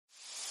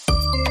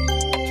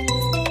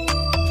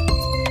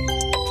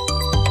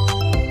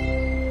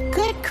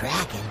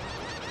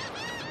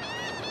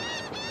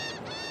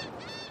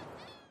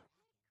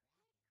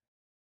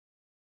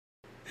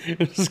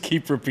Just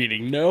keep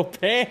repeating, no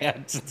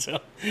pants,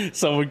 until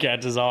someone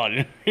catches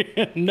on.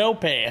 No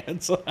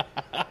pants.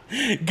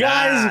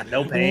 Guys,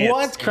 no pants.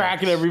 What's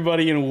cracking,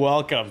 everybody, and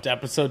welcome to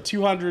episode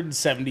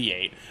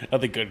 278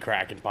 of the Good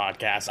Kraken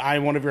Podcast.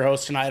 I'm one of your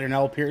hosts tonight,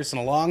 Ernell Pearson,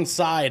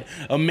 alongside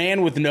a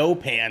man with no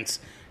pants,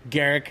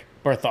 Garrick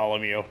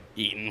Bartholomew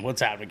Eaton.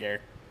 What's happening,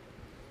 Garrick?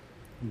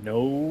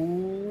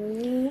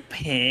 No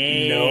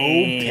pants. No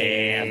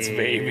pants,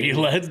 baby.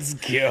 Let's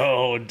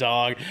go,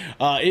 dog.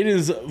 It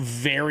is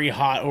very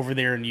hot over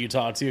there in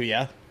Utah, too,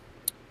 yeah?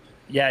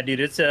 Yeah, dude,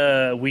 it's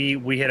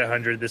we hit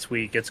 100 this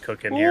week. It's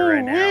cooking here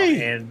right now.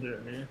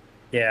 And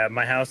yeah,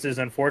 my house is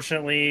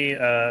unfortunately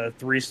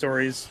 3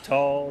 stories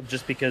tall,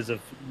 just because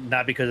of,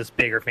 not because it's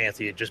big or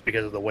fancy, just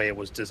because of the way it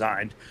was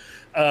designed.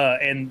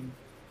 And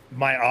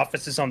my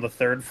office is on the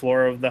 3rd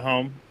floor of the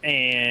home,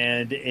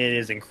 and it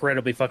is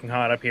incredibly fucking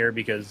hot up here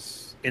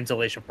because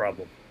insulation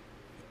problem.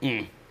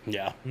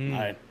 Yeah,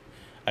 I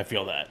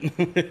feel that.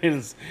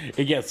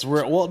 It gets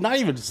real. Well, not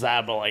even just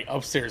that, but like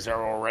upstairs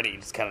are already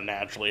just kind of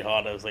naturally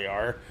hot as they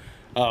are.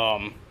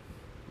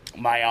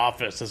 My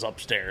office is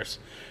upstairs,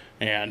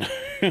 and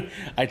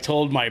I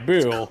told my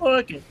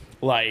boo,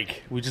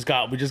 like, we just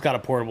got a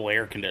portable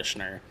air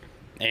conditioner,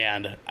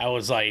 and I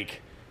was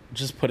like,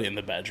 just put it in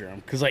the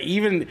bedroom, because like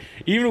even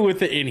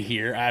with it in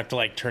here, I have to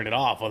like turn it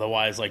off,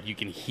 otherwise like you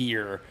can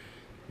hear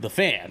the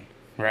fan,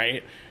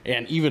 right?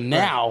 And even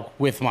now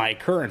with my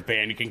current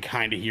fan, you can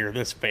kind of hear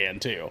this fan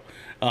too.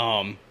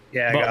 Yeah,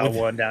 I got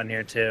one down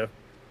here too.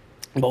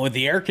 But with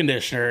the air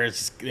conditioner,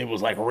 it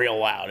was like real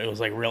loud. It was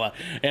like real loud,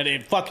 and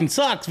it fucking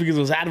sucks because it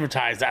was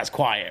advertised as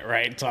quiet,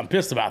 right? So I'm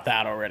pissed about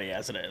that already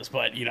as it is.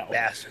 But you know,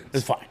 bastards.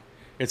 It's fine.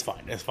 It's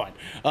fine. It's fine.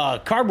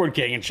 Cardboard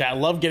King in chat.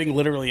 Love getting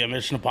literally a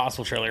Mission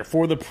Impossible trailer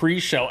for the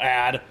pre-show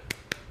ad.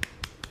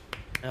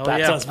 Hell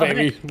That's yeah. us,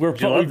 baby. We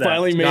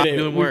finally made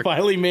it. We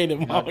finally made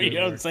it. You know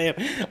what I'm saying?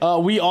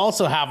 We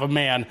also have a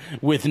man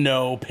with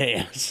no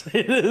pants.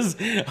 It is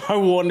our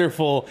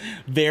wonderful,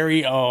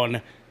 very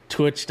own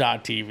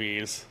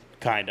Twitch.tv's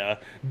kinda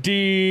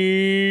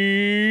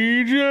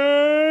DJ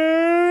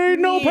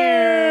No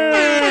Pants.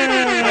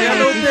 I got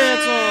no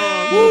pants on.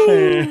 No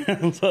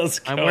pants. Let's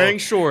go. I'm wearing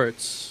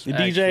shorts.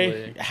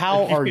 DJ, actually.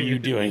 how are you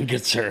doing,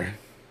 good sir?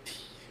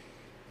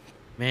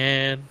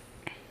 Man,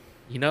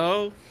 you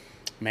know,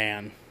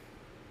 Man.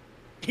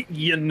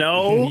 You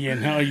know, You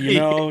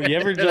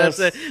ever just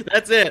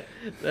that's it.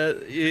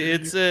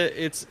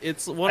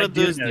 It's one of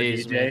those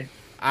days, DJ.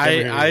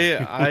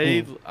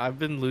 man. I've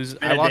been losing.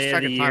 I lost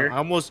track of time.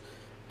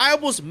 I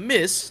almost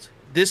missed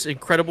this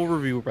incredible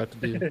review we're about to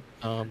do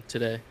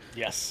today.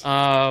 yes.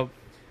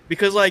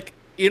 Because like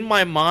in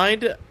my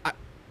mind,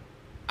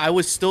 I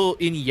was still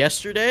in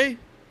yesterday,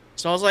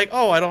 so I was like,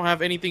 oh, I don't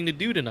have anything to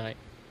do tonight,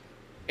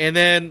 and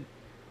then,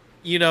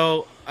 you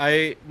know,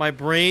 my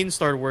brain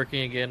started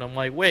working again. I'm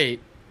like,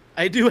 wait,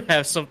 I do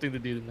have something to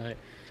do tonight.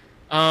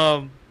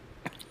 And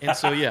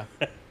so yeah.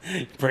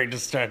 Brain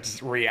just starts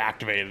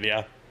reactivated,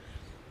 yeah.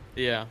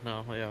 Yeah,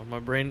 no, yeah. My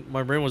brain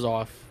was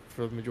off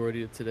for the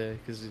majority of today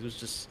because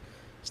it's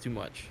too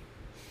much.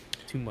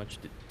 Too much.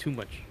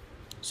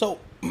 So,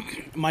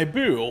 my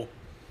boo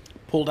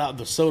pulled out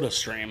the Soda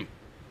Stream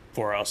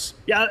for us.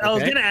 Yeah, I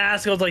was gonna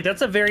ask. I was like,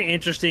 that's a very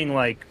interesting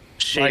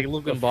shape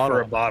looking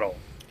for a bottle.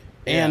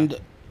 And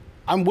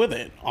I'm with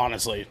it,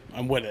 honestly.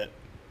 I'm with it.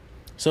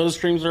 Soda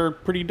Streams are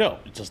pretty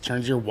dope. It just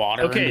turns your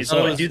water into so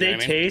soda. do they you know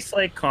what I mean? taste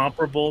like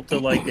comparable to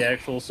like the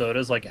actual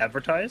sodas like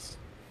advertised?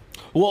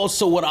 Well,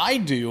 so what I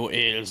do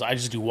is I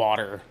just do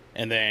water,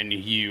 and then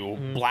you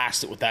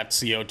blast it with that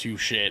CO2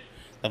 shit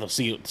that the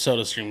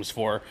Soda Stream is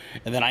for,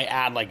 and then I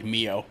add like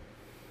Mio.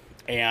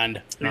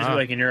 And You're just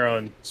making your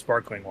own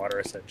sparkling water,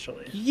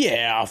 essentially.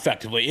 yeah,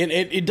 effectively.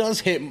 It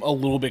does hit a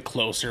little bit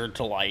closer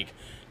to like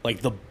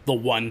the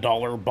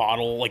 $1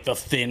 bottle, like the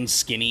thin,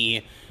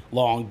 skinny,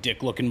 long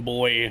dick looking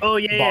boy. Oh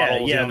yeah,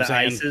 bottles, you know what the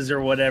I'm saying? ices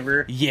or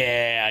whatever.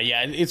 Yeah.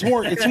 It's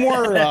more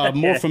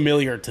more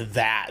familiar to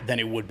that than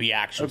it would be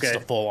actually just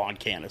a full on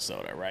can of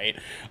soda, right?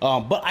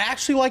 But I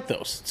actually like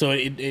those, so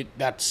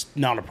that's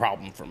not a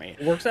problem for me.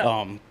 It works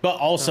out. But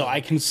also I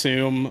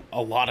consume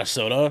a lot of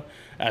soda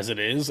as it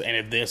is, and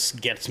if this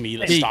gets me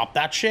to stop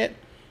that shit,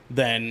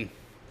 then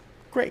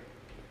great.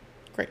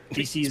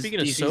 DC's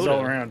of soda,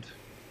 all around.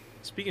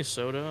 Speaking of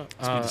soda,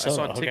 Speaking of I soda,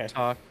 saw okay.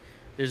 TikTok.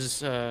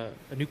 There's a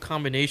new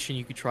combination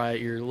you could try at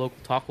your local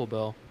Taco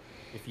Bell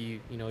if you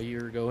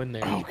ever go in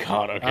there. Oh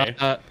God,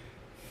 okay.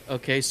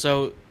 Okay,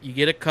 so you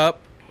get a cup,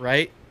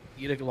 right?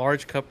 You get a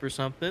large cup or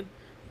something.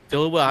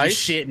 Fill it with ice.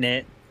 Shitting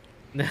it.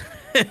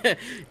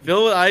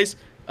 Fill it with ice.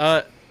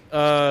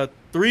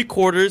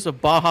 3/4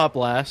 of Baja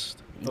Blast.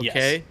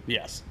 Okay.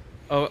 Yes.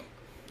 A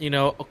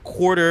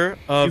quarter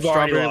of You've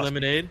already strawberry lost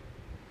lemonade,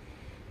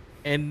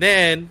 and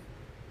then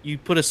you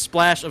put a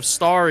splash of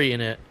Starry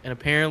in it, and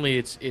apparently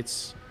it's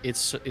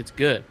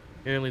good.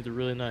 Apparently they're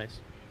really nice.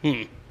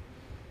 I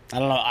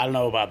don't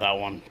know about that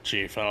one,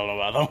 Chief. I don't know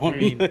about that one. I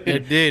mean,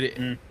 it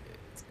did.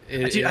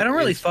 Dude, I don't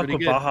really fuck with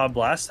good. Baja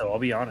Blast though. I'll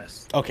be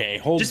honest. Okay,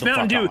 hold Just the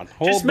Mountain fuck Dew. on.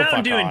 Hold Just the Mountain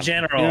fuck Dew in on.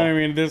 general. You know what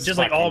I mean? This Just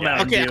like all fucking guy.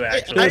 Mountain Okay, Dew. I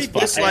Actually,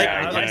 dislike-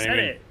 I said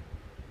it.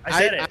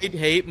 I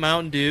hate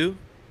Mountain Dew,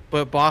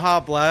 but Baja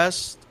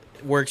Blast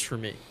works for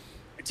me.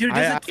 Dude,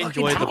 I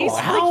enjoy the Baja.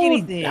 How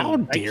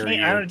dare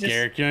you,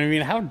 Derek? You know what I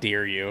mean? How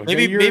dare you?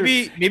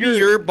 Maybe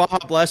your Baja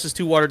Blast is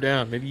too watered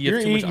down. Maybe you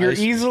have too much ice. You're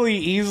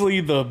easily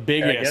the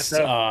biggest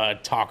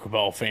Taco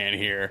Bell fan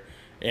here,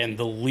 and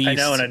the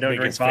least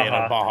biggest fan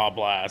of Baja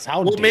Blast.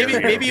 Maybe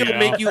it'll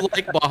make you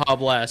like Baja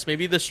Blast.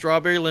 Maybe the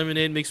strawberry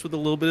lemonade mixed with a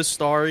little bit of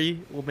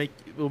Starry will make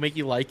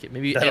you like it.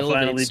 Maybe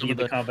elevate some of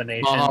the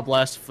combination. Baja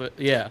Blast.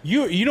 Yeah.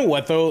 You know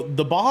what though?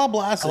 The Baja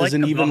Blast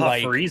isn't even Baja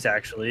like Freeze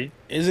actually.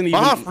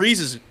 Baja Freeze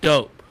is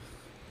dope.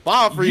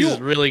 Baja Freeze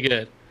is really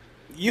good.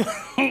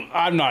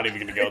 I'm not even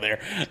gonna go there.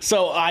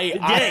 So hey,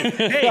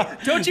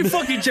 don't you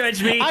fucking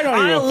judge me. I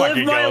don't even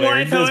fucking go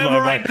there.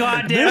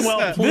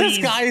 This please.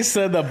 guy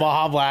said the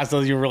Baja Blast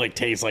doesn't even really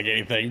taste like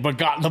anything, but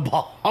got the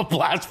Baja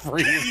Blast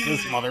Freeze.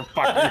 This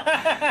motherfucker.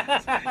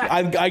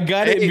 I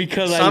got it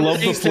because I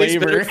love the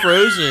flavor. Taste better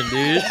frozen,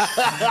 dude.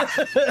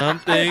 Some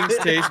things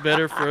taste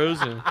better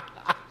frozen.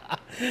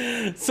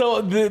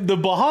 So the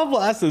Baja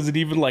Blast isn't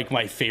even like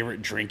my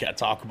favorite drink at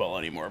Taco Bell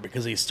anymore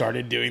because he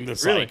started doing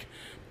this like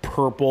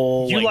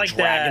purple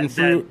dragon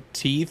fruit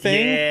tea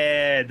thing.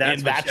 Yeah,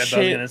 that's that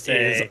shit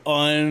is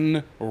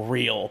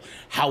unreal.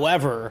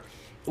 However,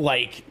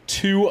 like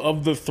 2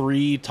 of the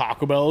 3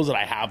 Taco Bells that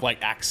I have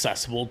like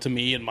accessible to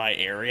me in my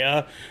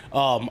area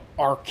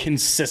are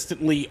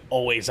consistently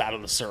always out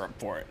of the syrup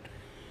for it.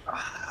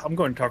 I'm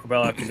going to Taco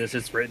Bell after this.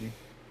 It's written.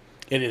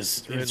 It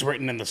is. It's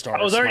written in the stars.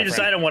 I was already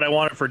deciding what I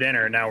wanted for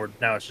dinner, and now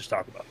it's just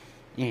Taco Bell.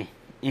 You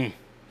know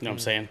what I'm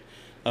saying?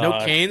 No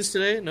Canes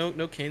today.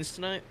 No Canes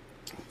tonight.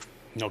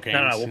 No Canes.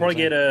 No. We'll probably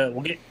get.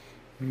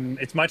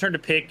 It's my turn to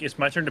pick.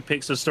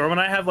 So Storm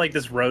and I have like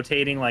this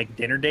rotating like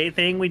dinner day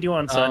thing we do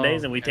on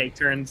Sundays, and we take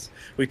turns.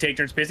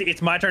 Picking.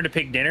 It's my turn to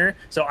pick dinner,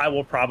 so I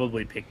will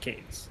probably pick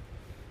Canes.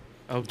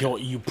 Okay,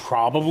 you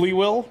probably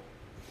will.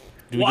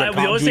 I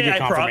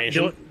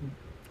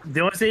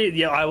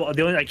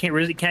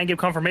can't give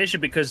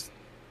confirmation because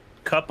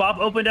Cup Pop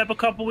opened up a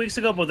couple weeks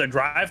ago, but the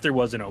drive-thru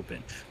wasn't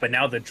open. But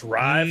now the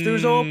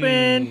drive-thru's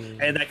open,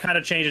 and that kind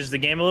of changes the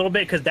game a little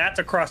bit because that's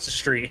across the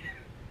street.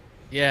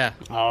 Yeah.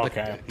 Oh,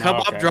 okay.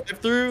 Cup Pop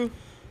drive-thru,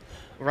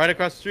 right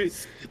across the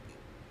street.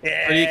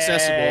 Yeah, pretty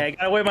accessible. I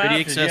gotta weigh my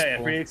options.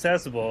 Yeah, pretty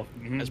accessible.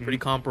 Mm-hmm. That's pretty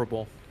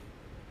comparable.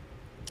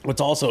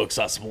 What's also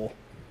accessible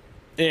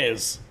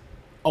is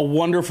a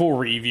wonderful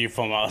review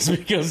from us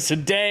because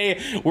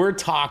today we're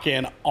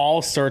talking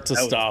all sorts of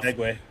stuff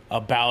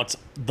about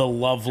the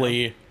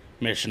lovely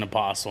Mission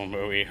Impossible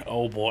movie.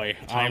 Oh boy,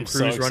 I'm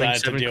so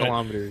excited to do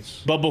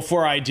it. But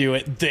before I do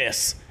it,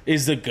 this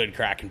is the Good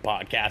Kraken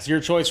Podcast, your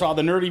choice for all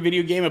the nerdy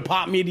video game and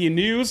pop media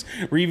news,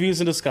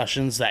 reviews, and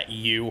discussions that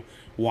you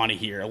want to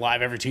hear.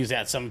 Live every Tuesday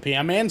at 7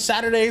 p.m. and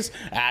Saturdays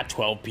at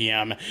 12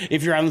 p.m.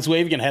 If you're on this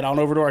wave, you can head on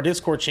over to our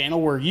Discord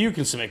channel where you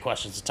can submit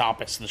questions and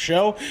topics to the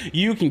show.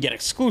 You can get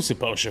exclusive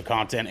post-show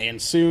content,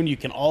 and soon you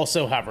can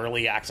also have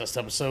early access to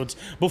episodes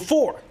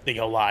before they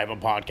go live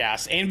on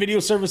podcasts and video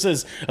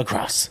services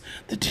across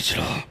the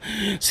digital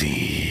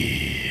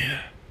sea.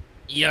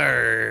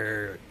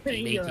 But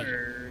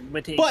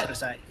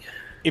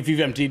if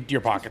you've emptied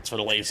your pockets for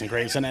the latest and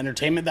greatest in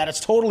entertainment, that is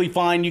totally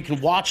fine. You can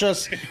watch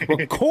us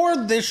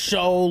record this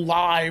show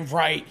live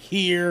right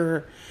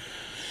here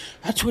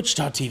at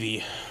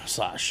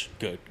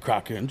twitch.tv/Good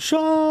Kraken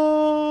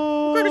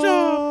Show.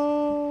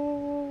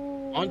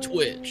 On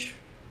Twitch.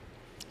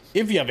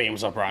 If you have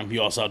Amazon Prime,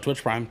 you also have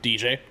Twitch Prime,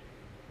 DJ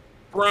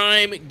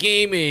Prime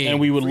Gaming. And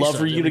we would love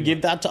for you to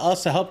give that to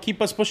us to help keep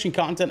us pushing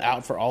content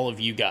out for all of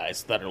you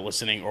guys that are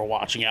listening or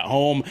watching at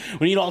home.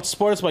 We need all to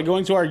support us by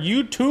going to our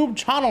YouTube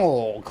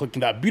channel, clicking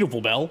that beautiful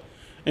bell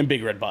and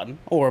big red button,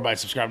 or by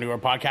subscribing to our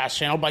podcast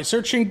channel by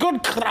searching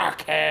Good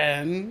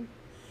Kraken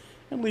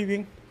and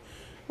leaving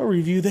a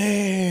review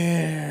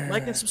there.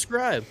 Like and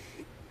subscribe.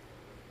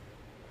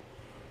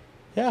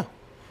 Yeah.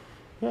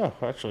 Yeah,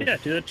 actually. Yeah,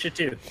 do that shit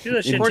too. Do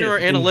that shit too. Our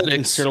analytics.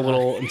 Insert a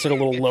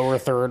little lower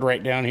third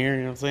right down here,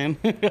 you know what I'm saying?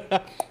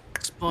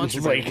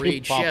 Sponsored by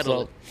Raid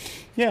Shadow.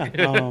 Yeah.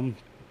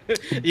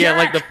 Yeah,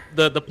 like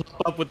the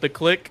pop up with the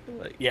click.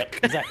 Like. Yep,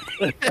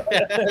 exactly.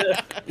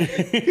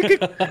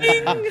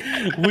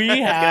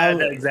 We have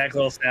that exact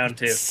little sound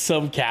too.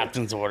 Some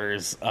captain's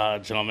orders,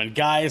 gentlemen,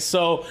 guys.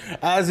 So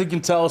as you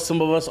can tell,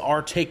 some of us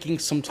are taking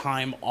some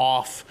time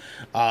off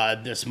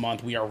this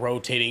month. We are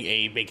rotating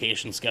a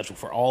vacation schedule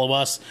for all of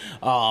us.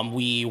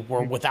 We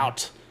were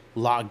without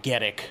La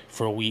Getic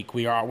for a week.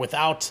 We are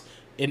without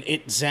an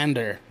It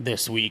Xander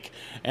this week,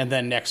 and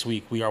then next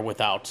week we are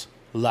without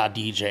La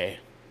DJ.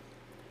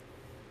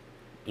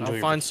 I'll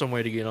find some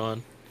way to get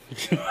on.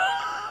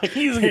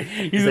 He's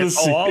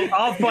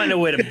I'll find a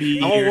way to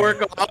be. I'm a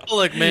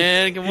workaholic,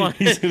 man. Come on.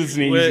 He's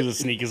gonna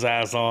sneak his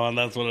ass on.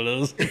 That's what it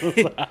is.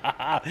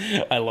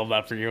 I love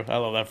that for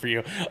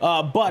you.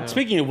 But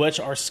speaking of which,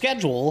 our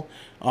schedule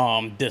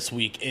this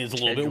week is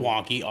a little bit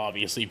wonky.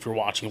 Obviously, if you're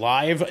watching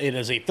live, it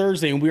is a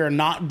Thursday, and we are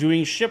not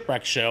doing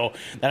Shipwreck Show.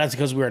 That is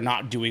because we are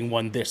not doing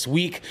one this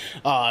week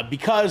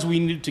because we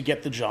need to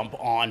get the jump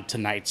on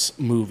tonight's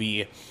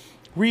movie.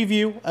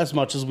 review as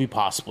much as we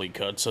possibly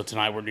could. So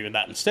tonight we're doing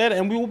that instead,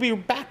 and we will be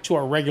back to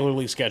our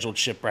regularly scheduled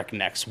Shipwreck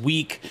next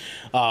week.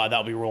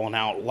 That'll be rolling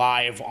out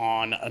live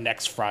on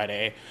next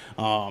Friday.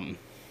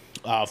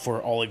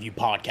 For all of you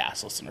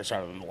podcast listeners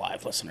rather than the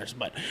live listeners.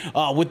 But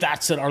with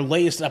that said, our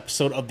latest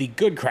episode of the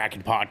Good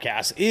Kraken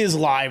podcast is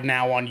live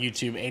now on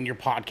YouTube and your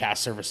podcast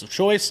service of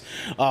choice.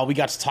 We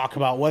got to talk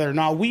about whether or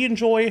not we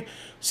enjoy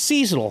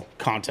seasonal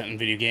content in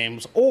video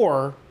games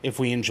or if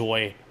we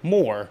enjoy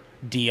more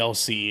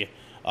DLC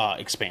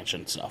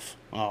expansion stuff.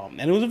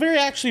 And it was a very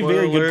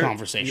good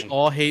conversation. We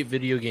all hate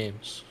video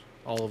games.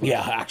 All of them. Yeah,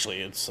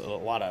 actually, it's a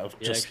lot of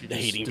just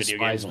hating video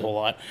games a whole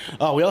lot.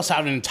 We also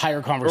had an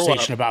entire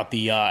conversation about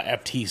the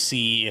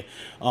FTC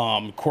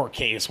court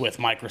case with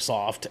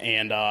Microsoft,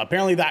 and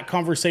apparently that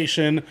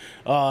conversation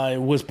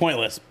was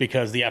pointless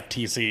because the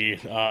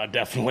FTC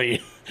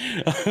definitely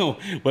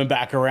went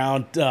back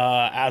around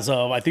as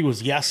of, I think it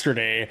was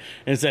yesterday,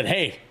 and said,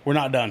 hey, we're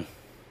not done.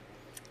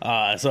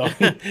 So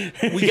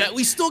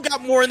we still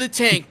got more in the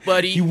tank,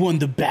 buddy. You won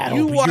the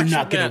battle, but you're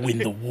not going to win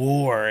the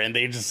war. And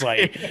they just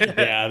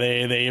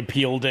they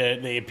appealed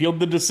it. They appealed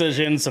the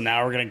decision. So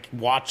now we're going to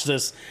watch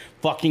this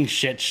fucking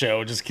shit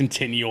show just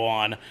continue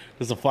on.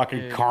 There's a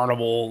fucking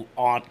carnival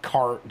on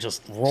cart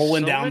just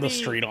rolling down the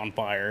street on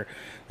fire.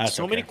 That's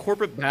many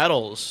corporate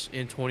battles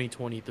in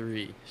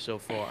 2023 so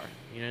far.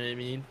 You know what I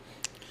mean?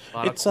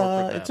 It's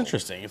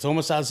interesting. It's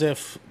almost as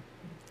if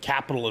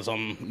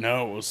capitalism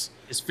knows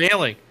it's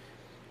failing.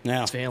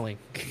 Yeah, it's failing.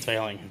 It's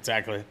failing.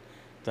 Exactly.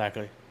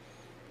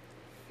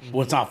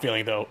 What's not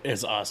failing though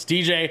is us.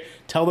 DJ,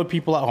 tell the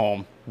people at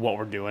home what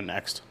we're doing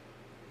next.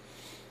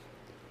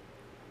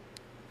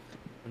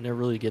 I never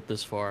really get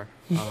this far.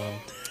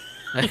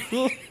 This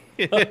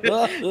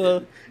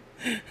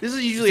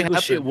is usually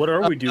happening. What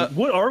are we doing?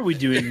 What are we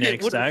doing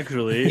next?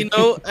 Actually,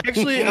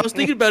 I was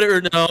thinking about it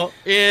right now,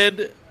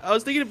 and I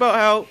was thinking about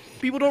how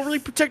people don't really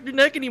protect their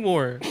neck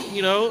anymore.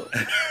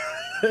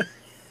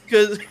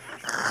 Because.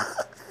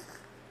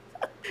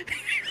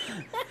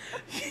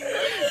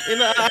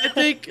 And I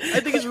think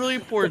it's really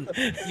important.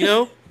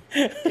 I'm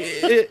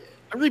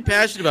really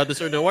passionate about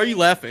this right now. Why are you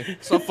laughing?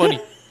 It's not funny.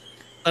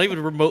 Not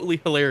even remotely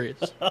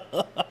hilarious.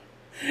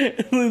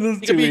 There's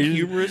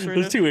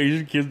two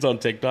Asian kids on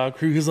TikTok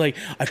who's like,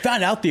 I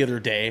found out the other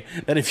day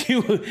that if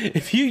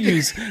you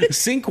use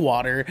sink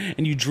water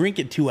and you drink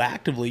it too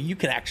actively, you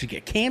can actually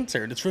get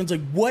cancer. And his friend's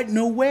like, what?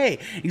 No way.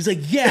 He's like,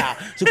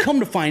 yeah. So come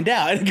to find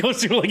out, and it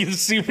goes through like a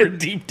super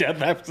deep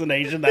depth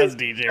explanation. That's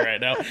DJ right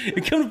now.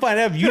 And come to find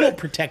out, if you don't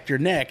protect your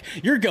neck,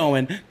 you're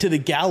going to the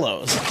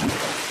gallows.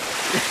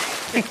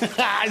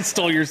 I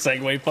stole your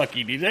segue. Fuck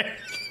you, DJ.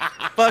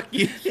 Fuck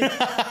you.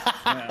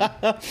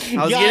 I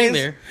was getting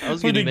there.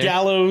 For the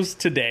gallows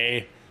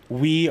today,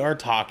 we are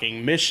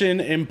talking Mission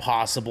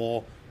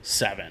Impossible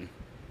 7.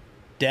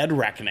 Dead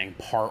Reckoning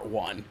Part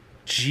 1.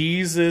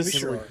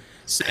 Jesus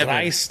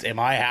Christ, am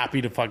I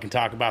happy to fucking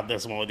talk about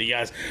this one with you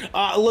guys.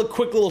 Look,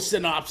 quick little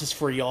synopsis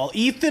for y'all.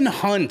 Ethan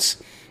Hunt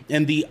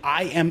and the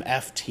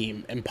IMF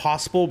team.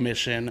 Impossible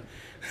Mission.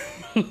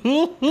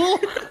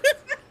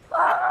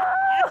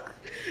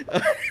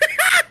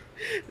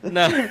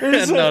 No.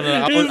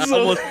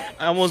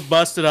 I almost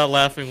busted out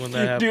laughing when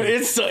that happened. Dude,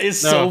 it's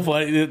so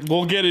funny.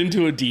 We'll get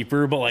into it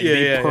deeper, but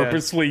they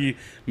purposely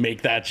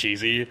make that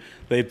cheesy.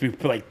 They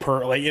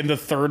in the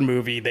third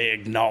movie, they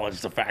acknowledge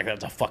the fact that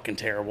it's a fucking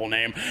terrible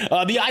name.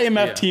 The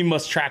IMF team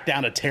must track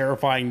down a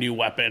terrifying new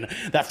weapon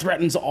that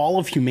threatens all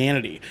of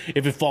humanity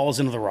if it falls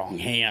into the wrong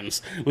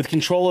hands. With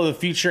control of the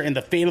future and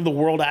the fate of the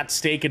world at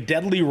stake, a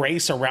deadly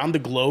race around the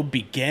globe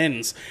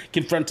begins.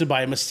 Confronted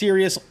by a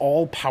mysterious,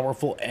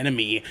 all-powerful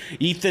enemy,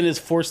 Ethan is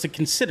forced to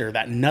consider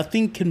that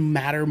nothing can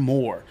matter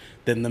more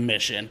than the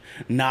mission,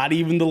 not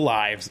even the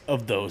lives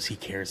of those he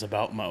cares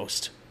about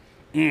most.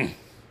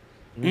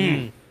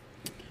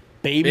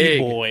 Baby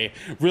Boy,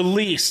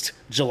 released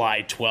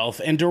July 12th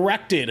and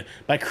directed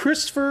by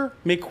Christopher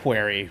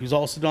McQuarrie, who's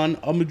also done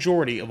a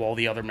majority of all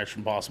the other Mission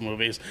Impossible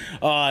movies.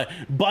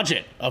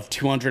 Budget of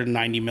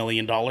 $290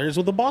 million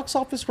with a box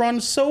office run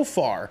so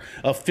far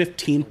of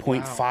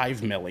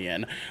 $15.5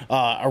 million.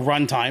 A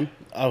runtime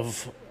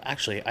of...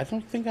 Actually, I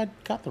don't think I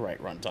got the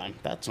right runtime.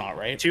 That's not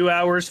right. 2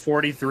 hours,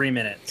 43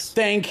 minutes.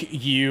 Thank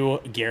you,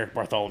 Garrett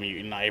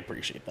Bartholomew, and I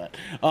appreciate that.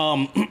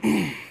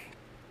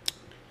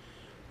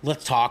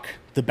 Let's talk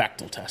the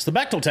Bechdel test. The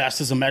Bechdel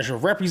test is a measure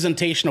of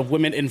representation of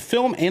women in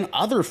film and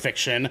other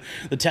fiction.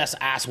 The test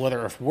asks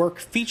whether a work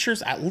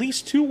features at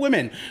least two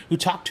women who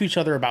talk to each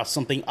other about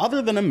something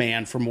other than a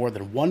man for more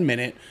than 1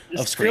 minute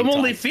of screen time. It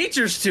only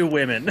features two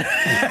women.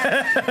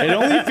 It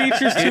only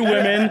features two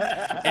women,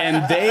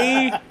 and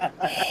they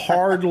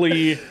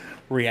hardly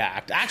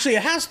react. Actually,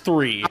 it has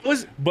three,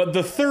 but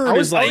the third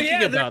is like...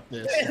 thinking about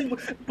this.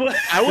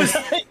 I was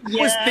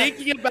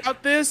thinking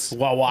about this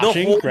while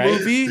watching the whole right?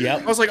 movie.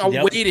 Yep. I was like, I'm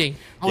waiting.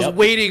 I was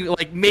waiting,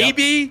 like,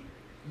 maybe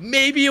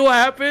it'll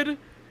happen.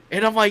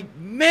 And I'm like,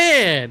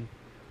 man,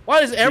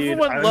 why does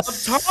everyone love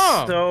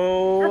Tom?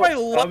 Everybody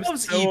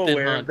loves Ethan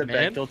aware Hunt, of the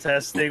man. Bechdel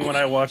test thing when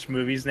I watch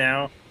movies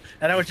now.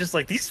 and I was just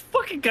like, these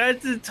fucking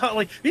guys didn't talk.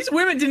 Like, these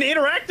women didn't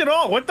interact at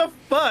all. What the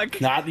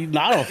fuck? Not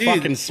a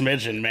fucking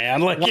smidgen,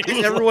 man. Like, why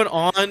is everyone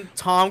on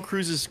Tom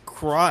Cruise's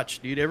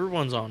crotch, dude?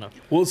 Everyone's on him.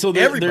 Well, so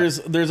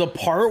there's a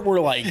part where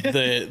like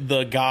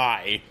the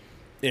guy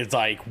is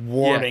like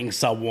warning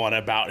someone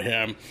about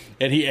him,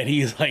 and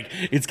he's like,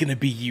 it's gonna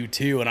be you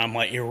too, and I'm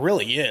like, it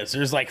really is.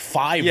 There's like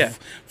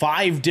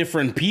five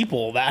different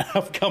people that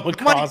have come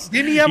across.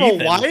 Didn't he have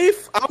a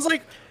wife? I was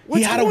like,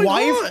 what's going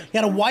on? He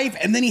had a wife,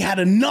 and then he had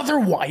another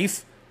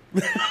wife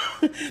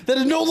that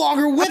is no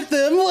longer with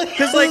them.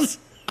 Because like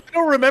I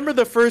don't remember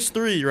the first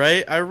three,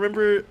 right? I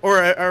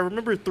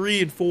remember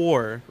 3 and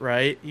 4,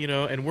 right? You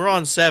know, and we're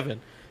on 7,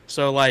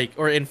 so like,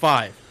 or in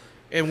 5,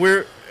 and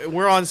we're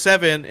on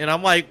 7, and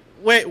I'm like,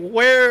 wait,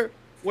 where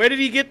did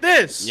he get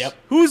this? Yep.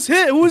 Who's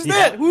that? Who's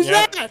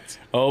that?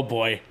 Oh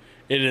boy,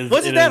 it is.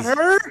 Wasn't that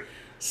her?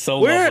 So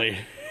lovely.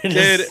 And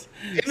then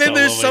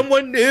there's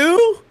someone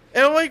new,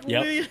 and I'm like,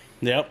 Yep.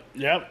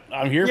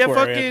 I'm here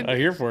for it. I'm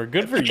here for it.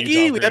 Good for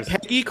you, Tom Cruise.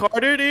 Peggy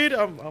Carter, dude.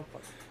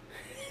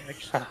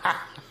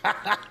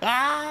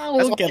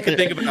 We'll get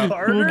there.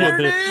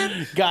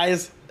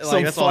 Guys,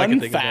 some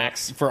fun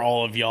facts for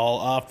all of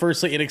y'all.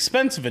 Firstly, an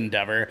expensive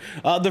endeavor.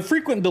 The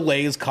frequent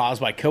delays caused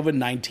by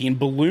COVID-19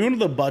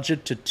 ballooned the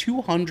budget to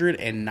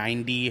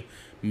 $290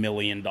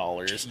 million,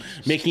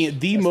 making it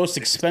the most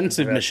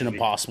expensive Mission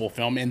Impossible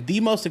film and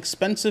the most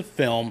expensive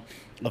film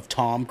of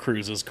Tom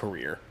Cruise's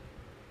career.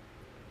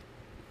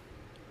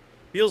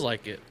 Feels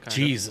like it.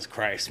 Jesus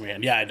Christ,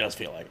 man. Yeah, it does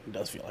feel like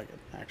it.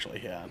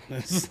 Actually, yeah.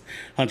 It's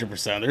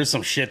 100%. There's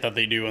some shit that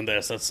they do in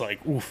this that's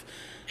like, oof.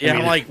 Yeah,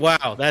 I'm like,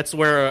 wow, that's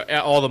where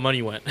all the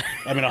money went.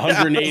 I mean,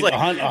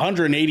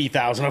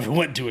 180,000 of it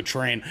went to a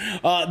train.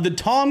 The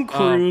Tom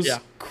Cruise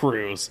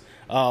cruise.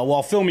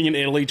 While filming in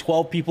Italy,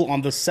 12 people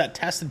on the set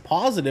tested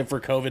positive for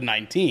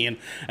COVID-19.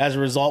 As a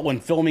result, when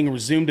filming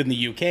resumed in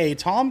the UK,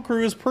 Tom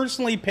Cruise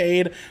personally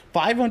paid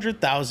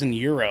 500,000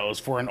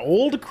 euros for an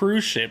old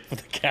cruise ship for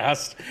the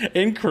cast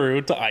and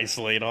crew to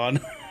isolate on.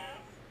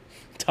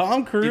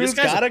 Tom Cruise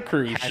got a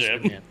cruise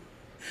ship. Man.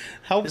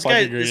 How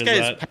fucking great is that? This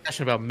guy is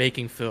passionate about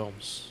making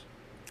films.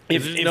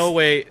 There's no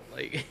way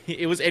like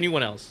it was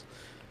anyone else.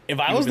 If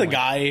I was the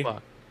guy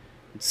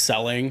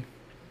selling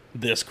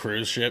this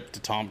cruise ship to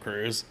Tom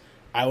Cruise,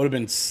 I would have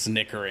been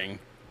snickering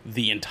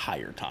the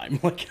entire time.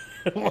 Like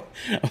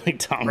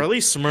Tom, or at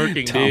least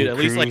smirking, dude. At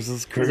least like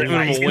giving him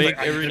a wink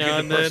every now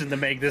and then to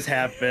make this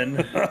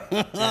happen.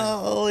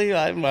 Oh,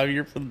 I'm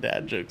here for the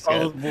dad jokes.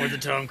 All aboard the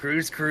Tom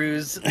Cruise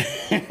cruise.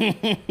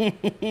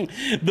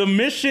 The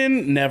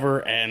mission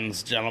never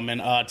ends,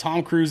 gentlemen.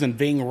 Tom Cruise and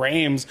Ving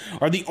Rhames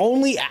are the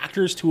only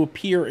actors to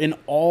appear in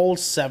all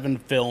 7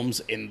 films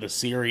in the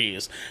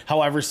series.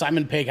 However,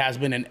 Simon Pegg has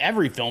been in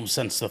every film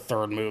since the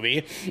 3rd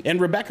movie,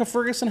 and Rebecca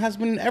Ferguson has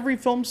been in every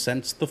film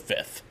since the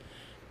 5th.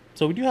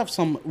 So we do have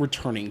some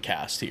returning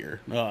cast here,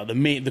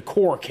 the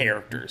core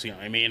characters, you know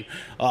what I mean,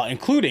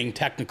 including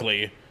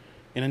technically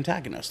an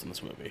antagonist in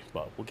this movie,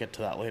 but we'll get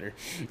to that later.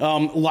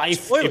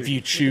 Life, if you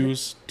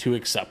choose to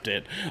accept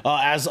it.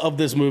 As of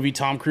this movie,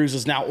 Tom Cruise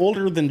is now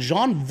older than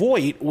Jon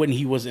Voight when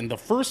he was in the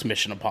first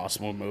Mission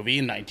Impossible movie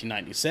in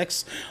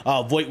 1996.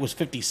 Voight was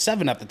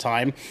 57 at the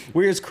time,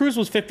 whereas Cruise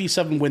was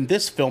 57 when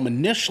this film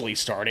initially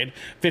started,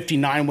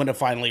 59 when it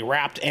finally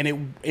wrapped,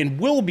 and it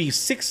will be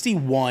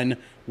 61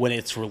 when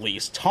it's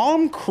released.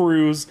 Tom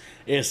Cruise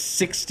is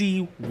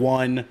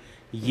 61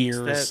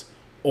 years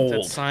old.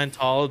 That's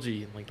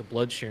Scientology and like the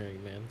blood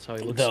sharing, man. That's how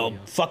he looks. The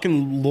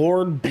fucking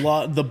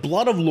the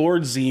blood of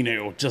Lord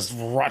Xenu just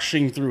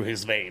rushing through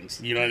his veins.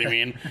 You know what I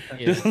mean?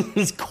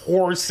 Just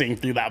coursing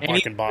through that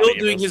fucking body. He's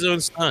still doing his own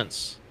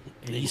stunts.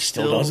 He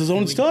still does his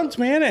own stunts,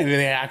 man, and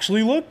they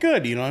actually look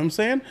good. You know what I'm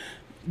saying?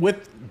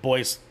 With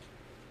boys,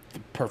 the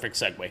perfect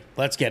segue.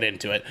 Let's get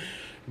into it.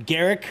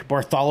 Garrick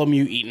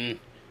Bartholomew Eaton,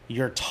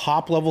 your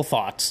top level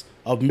thoughts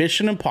of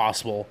Mission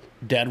Impossible: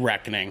 Dead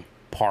Reckoning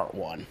Part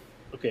 1.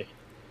 Okay.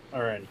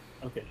 All right.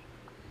 Okay.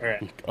 All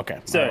right. Okay.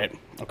 So, all right.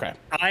 Okay.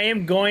 I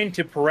am going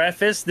to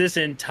preface this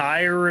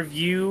entire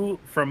review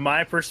from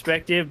my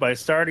perspective by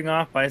starting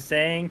off by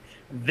saying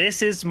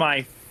this is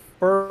my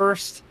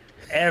first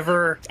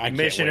ever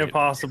Mission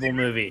Impossible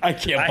movie. I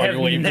can't. I have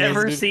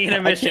never seen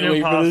a Mission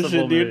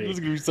Impossible movie. This is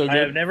gonna be so good. I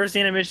have never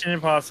seen a Mission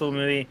Impossible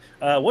movie.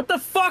 What the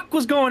fuck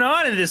was going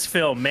on in this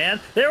film, man?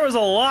 There was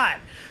a lot,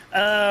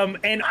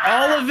 and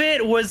all of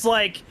it was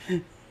like,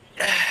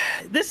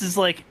 this is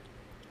like.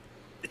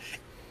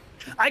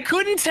 I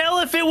couldn't tell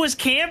if it was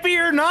campy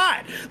or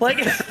not. Like,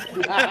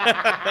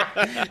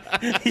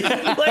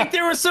 like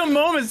there were some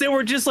moments that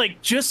were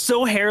just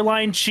so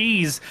hairline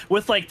cheese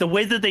with like the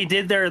way that they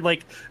did their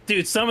like,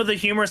 dude. Some of the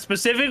humor,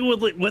 specifically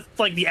with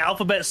like the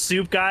alphabet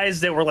soup guys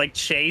that were like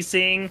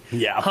chasing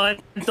Hunt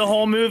the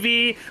whole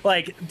movie.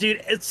 Like,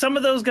 dude, some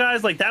of those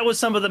guys, like that was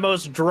some of the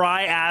most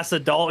dry ass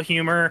adult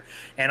humor,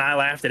 and I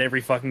laughed at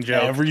every fucking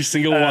joke. Every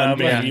single one,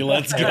 baby.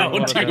 Let's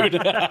go, dude.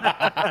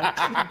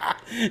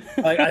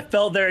 Like I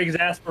felt their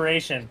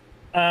exasperation,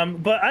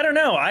 but I don't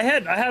know. I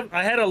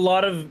had a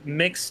lot of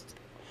mixed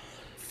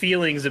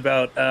feelings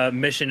about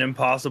Mission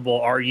Impossible.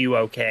 Are You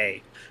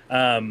Okay?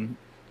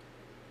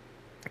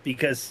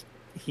 because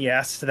he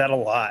asks that a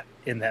lot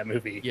in that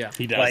movie. Yeah,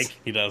 he does. Like,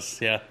 he does.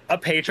 Yeah, a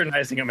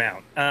patronizing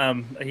amount.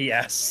 He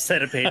asks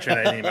at a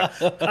patronizing amount.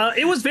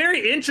 It was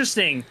very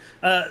interesting.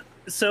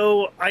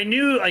 So I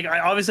knew, like,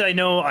 I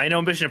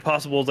know Mission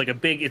Impossible is like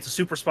it's a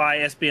super spy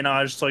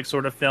espionage like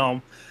sort of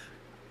film.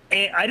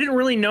 And I didn't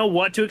really know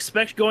what to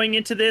expect going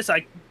into this.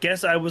 I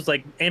guess I was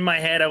like, in my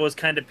head, I was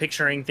kind of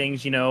picturing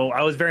things,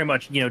 I was very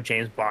much,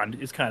 James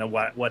Bond is kind of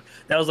what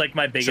that was like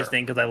my biggest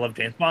thing, because I love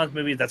James Bond's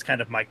movies. That's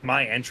kind of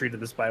my entry to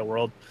the spy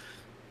world.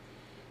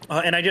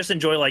 And I just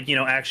enjoy like,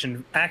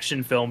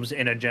 action films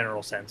in a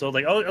general sense. So I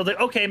was like,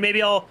 okay,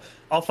 maybe I'll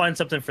find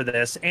something for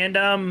this.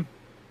 And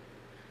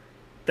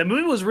the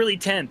movie was really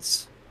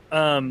tense.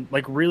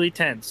 Like really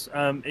tense.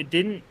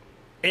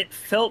 It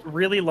felt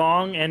really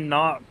long and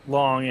not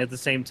long at the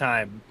same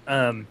time.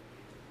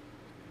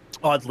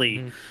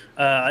 Oddly,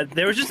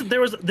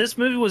 this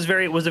movie was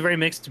a very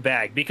mixed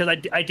bag, because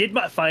I did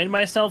find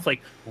myself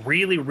like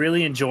really,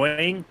 really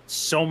enjoying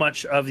so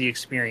much of the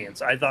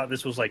experience. I thought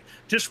this was like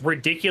just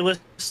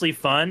ridiculously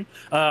fun.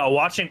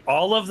 Watching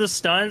all of the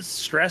stunts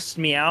stressed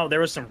me out. There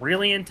were some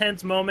really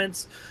intense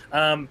moments.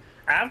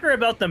 After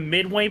about the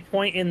midway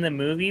point in the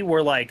movie,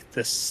 where like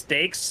the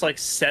stakes like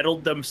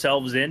settled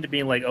themselves into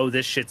being like, oh,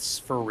 this shit's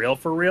for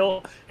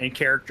real, and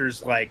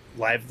characters like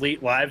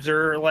lives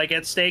are like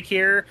at stake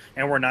here,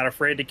 and we're not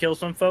afraid to kill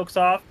some folks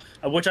off,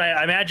 which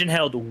I imagine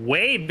held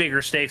way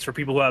bigger stakes for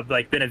people who have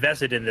like been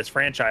invested in this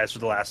franchise for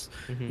the last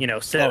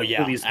seven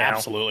movies now.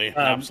 Absolutely.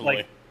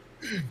 Like,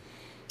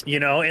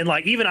 and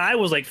like even I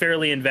was like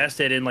fairly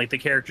invested in like the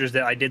characters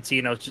that I did see,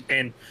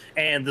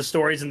 and the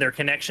stories and their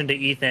connection to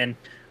Ethan.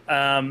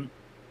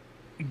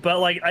 But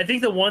like, I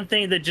think the one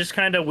thing that just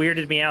kind of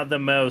weirded me out the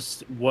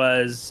most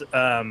was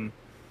the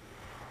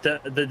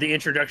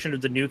introduction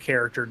of the new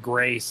character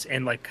Grace,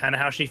 and like kind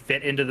of how she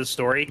fit into the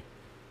story.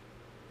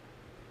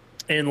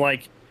 And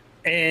like,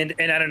 and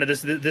I don't know,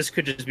 this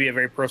could just be a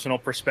very personal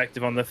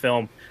perspective on the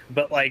film,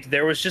 but like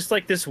there was just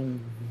like this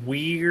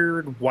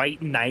weird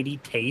white nighty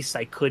taste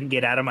I couldn't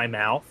get out of my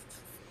mouth.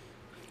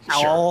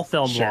 All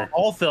film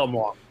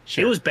long.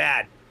 Sure. It was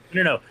bad.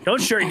 No, don't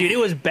dude. It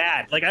was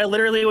bad. Like, I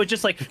literally was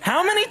just like,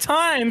 how many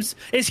times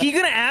is he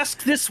going to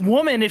ask this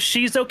woman if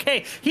she's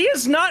okay? He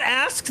has not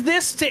asked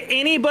this to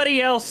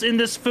anybody else in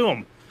this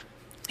film.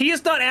 He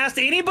has not asked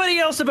anybody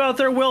else about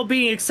their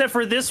well-being except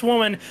for this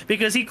woman,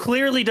 because he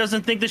clearly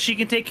doesn't think that she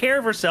can take care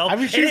of herself. I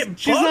mean,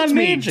 she's not an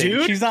agent.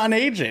 Dude. She's not an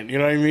agent. You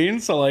know what I mean?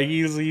 So like,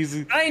 he's.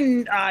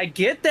 I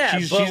get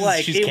that, but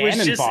like, she's it cannon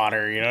was just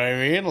fodder. You know what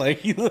I mean?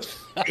 Like,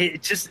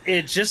 it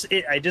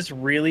just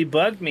really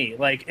bugged me.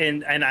 Like,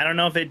 and I don't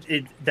know if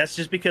it that's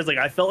just because like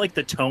I felt like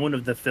the tone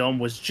of the film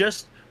was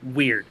just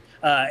weird.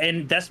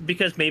 And that's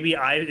because maybe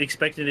I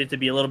expected it to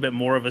be a little bit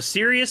more of a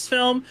serious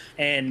film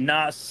and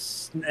not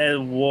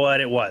what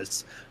it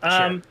was.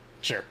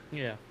 Sure.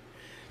 Yeah.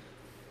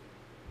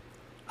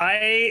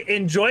 I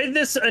enjoyed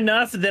this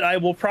enough that I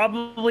will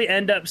probably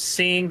end up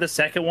seeing the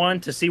second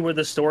one to see where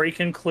the story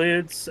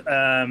concludes.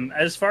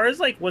 As far as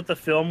like what the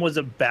film was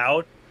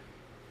about,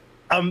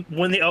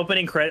 when the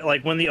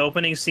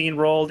opening scene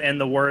rolled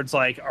and the words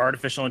like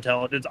artificial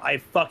intelligence, I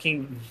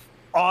fucking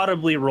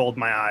audibly rolled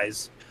my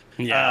eyes.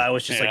 I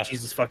was just like,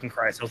 Jesus fucking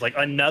Christ. I was like,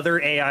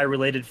 another AI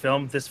related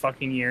film this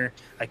fucking year.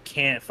 I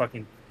can't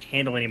fucking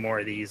handle any more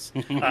of these.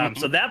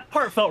 So that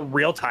part felt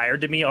real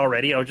tired to me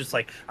already. I was just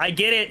like, I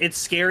get it. It's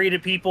scary to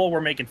people.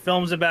 We're making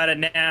films about it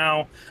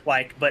now.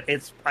 Like, but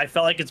I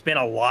felt like it's been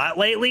a lot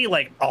lately.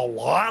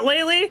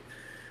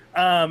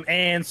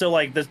 And so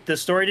like the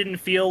story didn't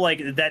feel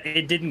like that.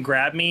 It didn't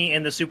grab me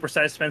in the super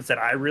suspense that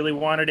I really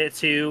wanted it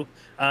to.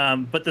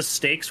 But the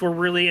stakes were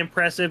really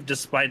impressive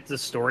despite the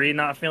story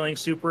not feeling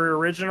super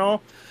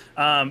original.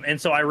 And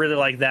so I really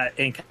like that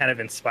in kind of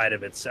in spite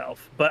of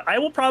itself. But I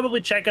will probably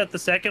check out the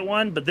second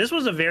one. But this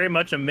was very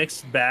much a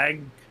mixed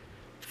bag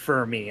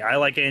for me.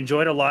 I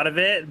enjoyed a lot of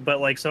it, but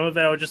like some of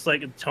it I was just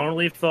like, it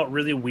tonally felt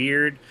really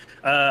weird.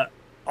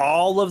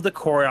 All of the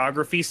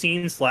choreography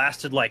scenes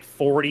lasted like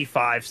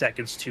 45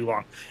 seconds too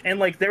long, and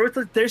like there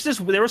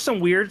were some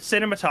weird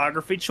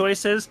cinematography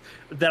choices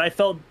that I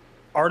felt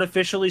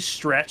artificially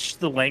stretched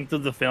the length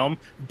of the film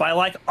by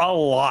like a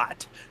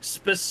lot.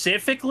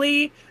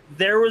 Specifically,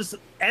 there was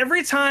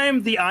every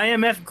time the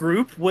IMF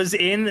group was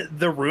in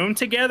the room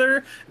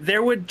together,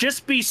 there would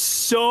just be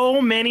so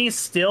many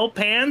still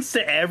pans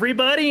to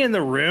everybody in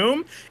the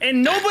room,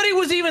 and nobody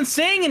was even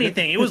saying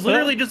anything. It was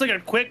literally just like a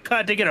quick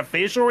cut to get a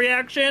facial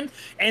reaction,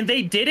 and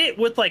they did it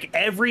with like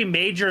every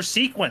major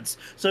sequence.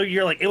 So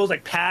you're like, it was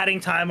like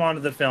padding time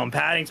onto the film,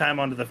 padding time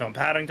onto the film,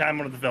 padding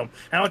time onto the film.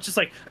 And I was just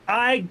like,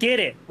 I get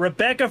it.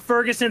 Rebecca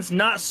Ferguson's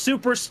not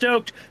super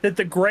stoked that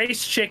the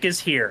Grace chick is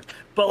here.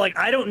 But, like,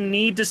 I don't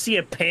need to see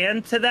a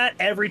pan to that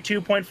every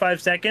 2.5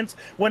 seconds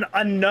when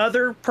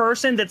another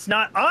person that's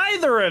not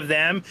either of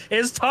them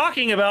is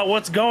talking about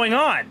what's going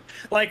on.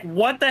 Like,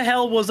 what the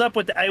hell was up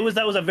with that?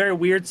 That was a very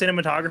weird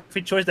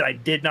cinematography choice that I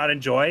did not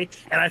enjoy,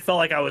 and I felt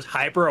like I was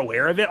hyper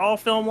aware of it all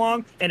film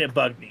long, and it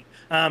bugged me.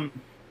 And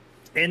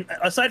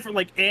aside from,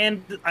 like,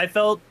 and I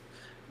felt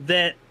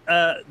that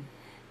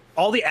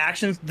all the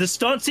actions, the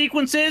stunt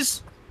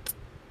sequences,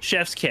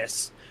 chef's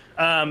kiss.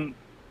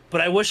 But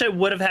I wish I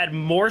would have had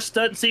more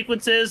stunt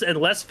sequences and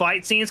less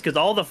fight scenes because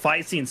all the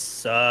fight scenes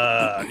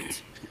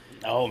sucked.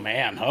 Oh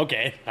man.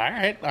 Okay. All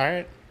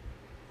right.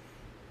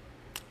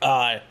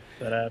 But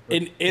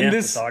in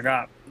this, that's all I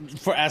got.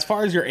 For as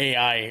far as your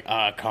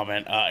AI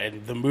comment,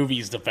 in the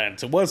movie's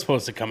defense, it was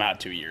supposed to come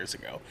out 2 years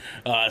ago.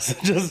 So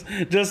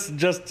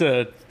just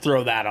to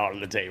throw that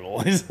on the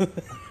table.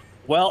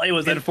 Well, it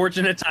was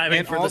unfortunate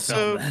timing for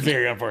also, the film.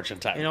 Very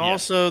unfortunate timing. And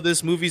also,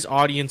 this movie's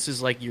audience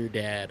is like your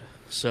dad.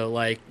 So,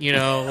 like, you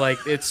know,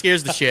 like, it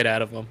scares the shit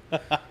out of them.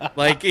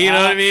 Like, you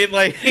know what I mean?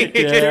 Like,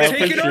 they're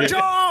taking our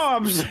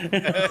jobs!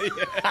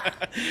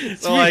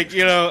 So, like,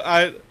 you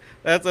know,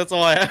 that's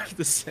all I have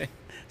to say.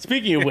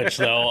 Speaking of which,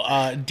 though,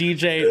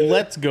 DJ,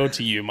 let's go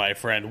to you, my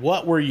friend.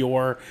 What were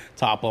your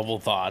top-level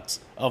thoughts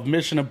of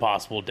Mission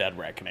Impossible Dead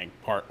Reckoning,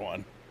 Part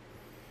 1?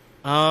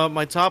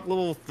 My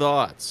top-level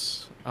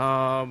thoughts.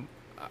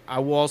 I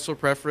will also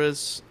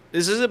preface,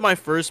 this isn't my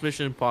first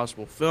Mission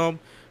Impossible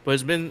film, but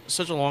it's been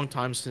such a long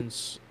time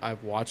since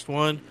I've watched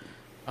one.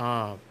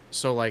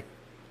 So, like,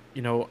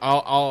 you know,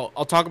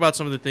 I'll talk about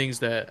some of the things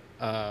that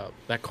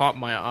that caught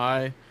my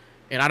eye,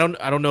 and I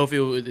don't know if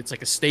it's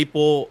like a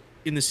staple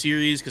in the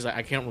series because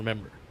I can't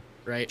remember,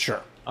 right?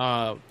 Sure.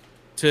 And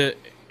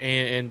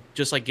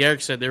just like Garrick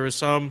said, there was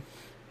some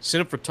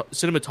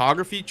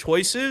cinematography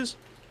choices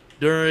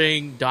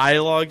during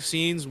dialogue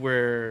scenes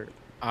where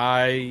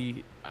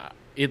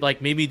it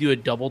like made me do a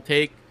double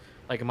take.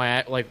 Like,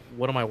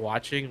 what am I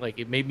watching? Like,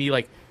 it made me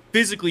like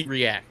physically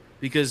react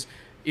because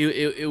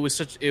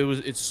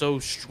it's so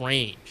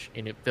strange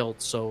and it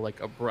felt so like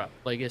abrupt.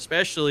 Like, I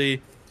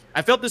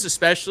felt this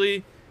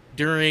especially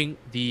during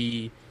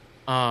the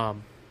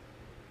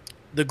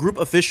group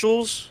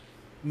officials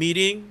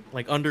meeting,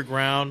 like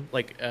underground,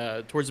 like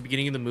towards the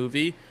beginning of the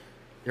movie.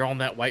 They're all in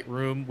that white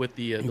room with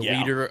the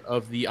leader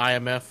of the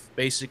IMF,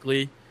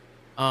 basically,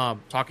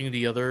 talking to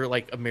the other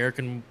like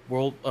American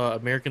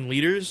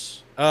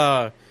leaders.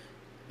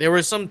 There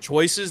were some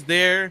choices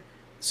there,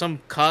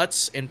 some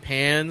cuts and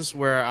pans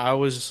where I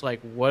was just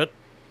like, what?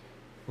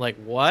 Like,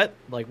 what?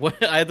 Like,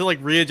 what? I had to like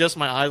readjust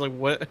my eyes. Like,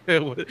 what?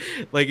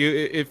 Like,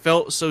 it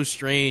felt so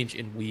strange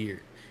and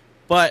weird.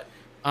 But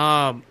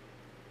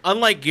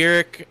unlike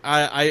Garrick,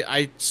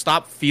 I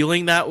stopped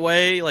feeling that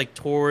way. Like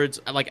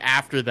towards like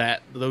after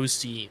those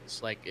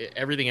scenes, like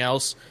everything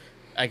else,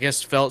 I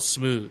guess felt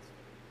smooth.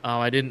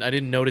 I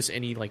didn't notice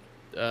any like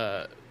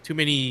too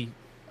many,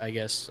 I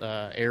guess,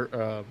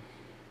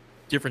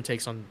 different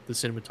takes on the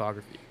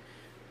cinematography.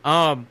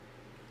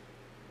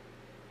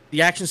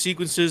 The action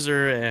sequences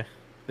are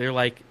they're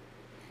like,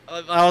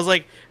 I was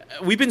like,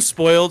 we've been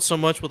spoiled so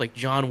much with like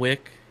John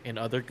Wick and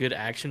other good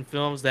action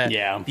films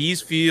that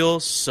these feel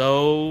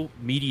so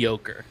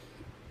mediocre.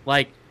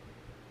 Like,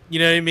 you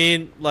know what I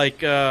mean? Like,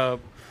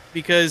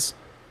 because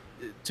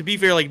to be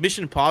fair, like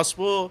Mission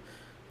Impossible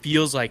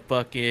feels like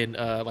fucking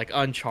like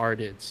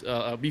Uncharted.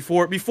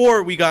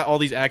 Before we got all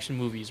these action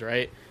movies,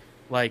 right?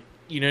 Like,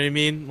 you know what I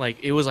mean?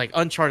 Like, it was like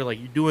Uncharted. Like,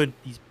 you're doing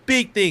these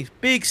big things,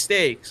 big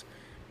stakes.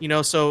 You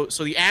know, so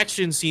the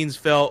action scenes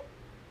felt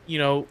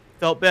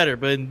better.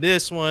 But in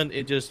this one,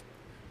 it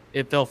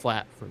fell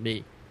flat for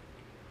me.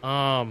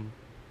 Tom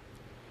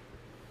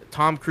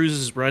Cruise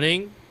is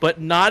running,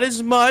 but not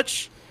as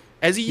much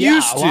as he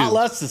used to. A lot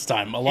less this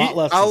time. A lot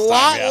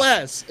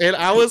less. And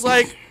I was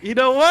like, you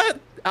know what?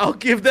 I'll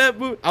give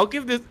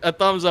this a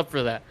thumbs up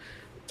for that.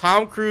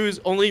 Tom Cruise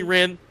only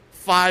ran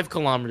 5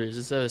 kilometers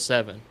instead of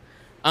 7.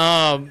 You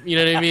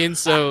know what I mean?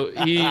 So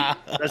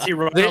does he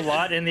run a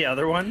lot in the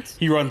other ones?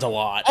 He runs a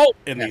lot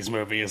in these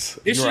movies.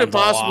 Mission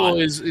Impossible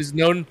is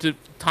known to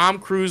Tom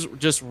Cruise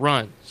just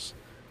runs.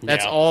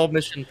 That's all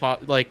Mission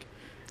Impossible. Like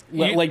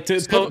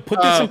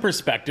put this in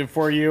perspective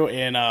for you.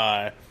 In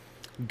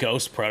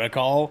Ghost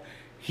Protocol,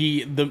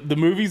 the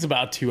movie's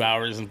about 2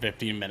 hours and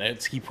 15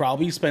 minutes. He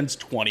probably spends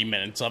 20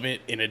 minutes of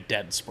it in a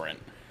dead sprint.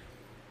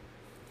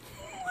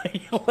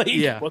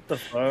 Yeah. What the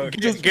fuck?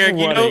 Just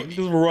running.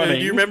 Do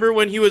you remember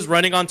when he was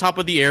running on top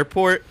of the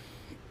airport?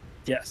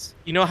 Yes.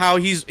 You know how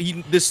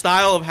the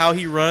style of how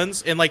he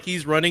runs, and like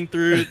he's running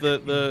through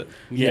the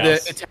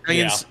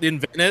Italians in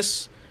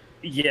Venice.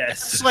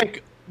 Yes. It's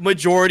like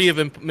majority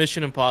of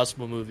Mission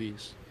Impossible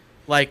movies.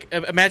 Like,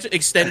 imagine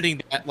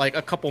extending that like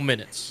a couple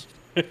minutes.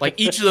 Like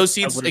each of those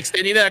scenes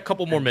extending that a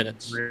couple more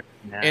minutes.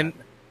 And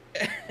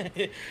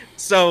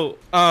so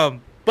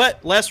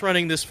but less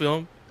running this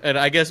film. And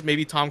I guess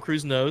maybe Tom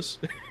Cruise knows,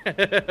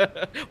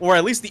 or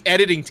at least the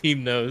editing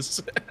team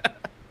knows.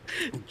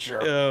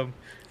 Sure.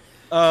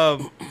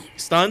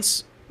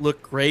 Stunts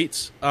look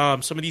great.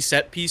 Some of these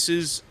set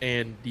pieces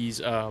and these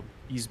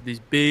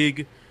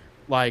big,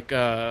 like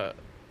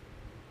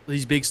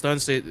these big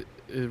stunts, they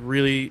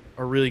really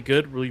are really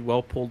good, really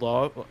well pulled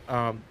off.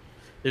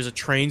 There's a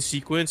train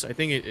sequence. I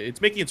think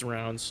it's making its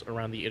rounds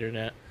around the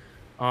internet.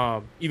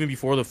 Even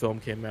before the film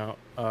came out,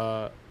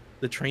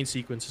 the train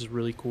sequence is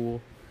really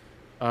cool.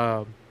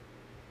 You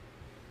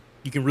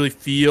can really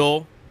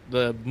feel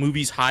the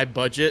movie's high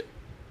budget,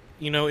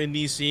 in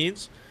these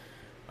scenes.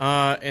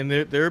 and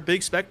they're a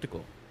big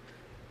spectacle.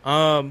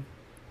 In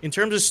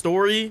terms of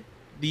story,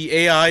 the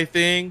AI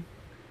thing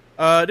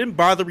didn't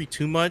bother me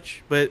too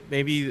much, but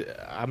maybe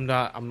I'm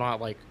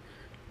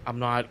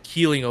not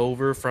keeling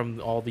over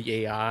from all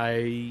the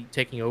AI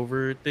taking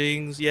over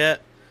things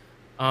yet.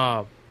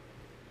 I'd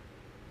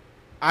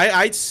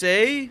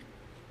say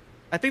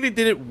I think they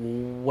did it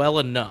well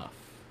enough.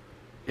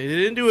 They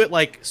didn't do it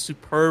like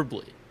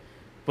superbly,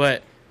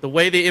 but the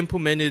way they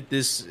implemented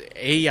this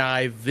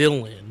AI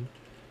villain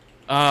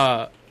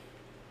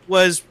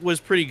was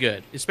pretty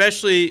good,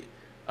 especially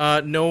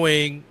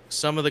knowing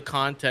some of the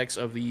context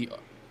of the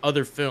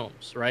other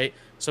films, right?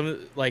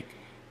 Some like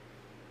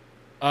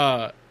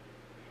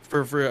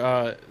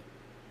for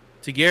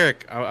to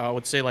Garrick, I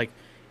would say like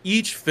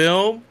each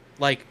film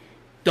like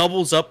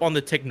doubles up on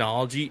the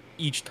technology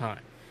each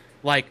time.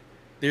 Like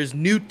there's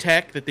new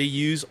tech that they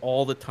use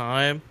all the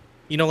time.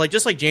 You know, like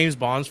just like James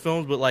Bond's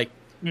films, but like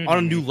on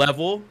a new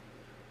level,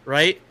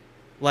 right?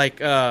 Like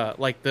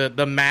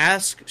the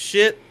mask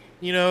shit,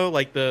 you know,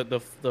 like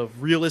the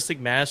realistic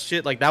mask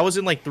shit. Like that was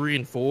in like 3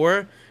 and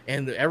 4,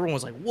 and everyone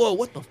was like, "Whoa,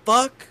 what the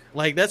fuck?"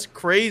 Like that's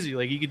crazy.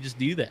 Like you could just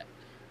do that.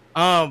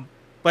 But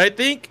I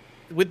think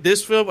with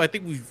this film, I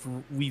think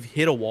we've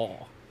hit a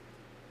wall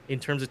in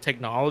terms of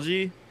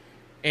technology,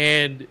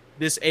 and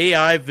this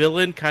AI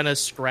villain kind of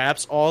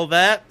scraps all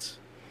that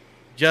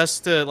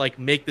just to like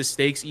make the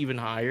stakes even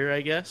higher,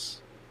 I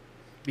guess,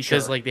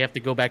 because like they have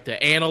to go back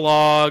to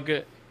analog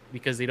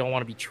because they don't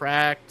want to be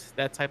tracked,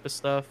 that type of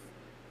stuff.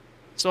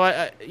 So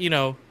I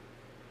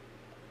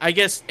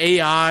guess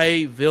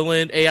AI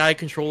villain, AI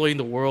controlling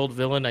the world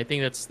villain. I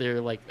think that's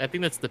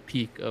the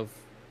peak of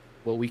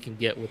what we can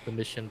get with the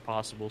Mission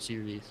Impossible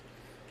series,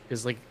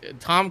 because like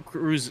Tom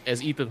Cruise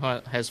as Ethan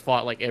Hunt has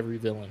fought like every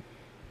villain.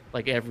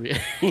 Like every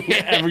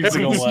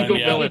single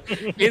villain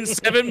in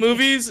 7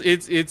 movies,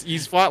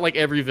 he's fought like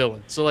every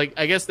villain. So like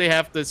I guess they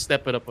have to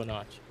step it up a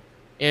notch.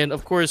 And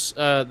of course,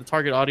 the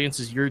target audience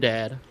is your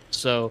dad.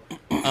 So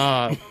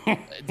to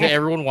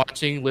everyone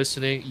watching,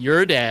 listening,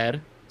 your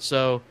dad.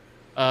 So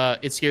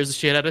it scares the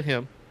shit out of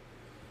him.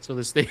 So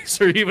the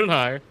stakes are even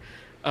higher.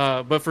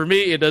 But for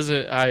me, it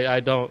doesn't. I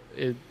don't.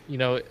 It, you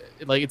know,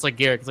 it's like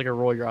Garrick. It's like a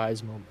roll your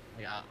eyes moment.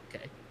 Like,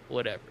 okay,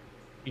 whatever.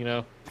 You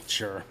know.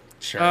 Sure.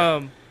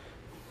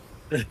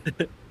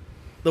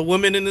 The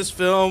women in this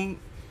film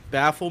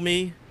baffle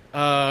me.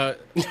 That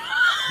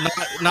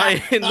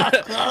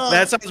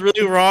sounds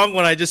really wrong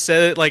when I just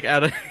said it like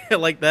out of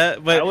like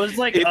that. But I was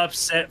like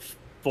upset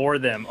for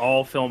them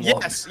all film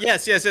long.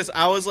 Yes.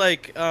 I was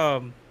like,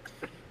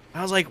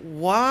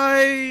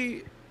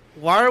 why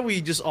are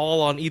we just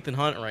all on Ethan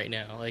Hunt right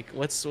now? Like,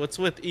 what's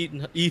with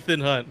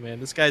Ethan Hunt, man?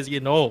 This guy's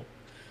getting old.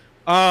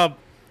 And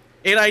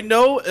I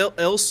know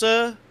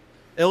Ilsa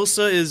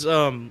is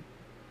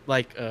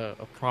like a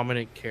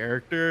prominent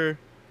character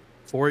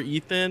for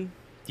Ethan.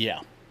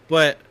 Yeah.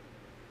 But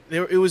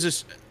it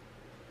was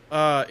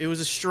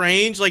a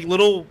strange like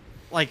little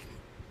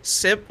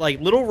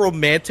little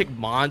romantic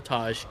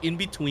montage in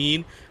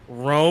between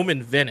Rome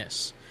and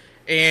Venice.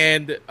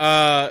 And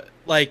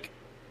like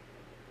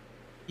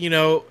you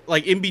know,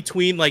 like in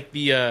between like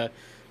the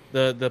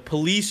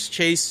police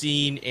chase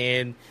scene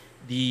and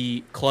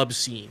the club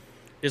scene.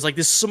 There's like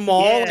this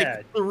small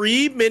like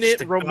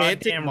 3-minute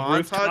romantic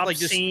montage like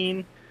just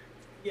scene.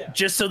 Yeah.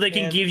 Just so they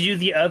can give you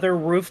the other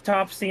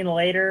rooftop scene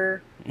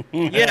later.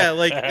 Yeah,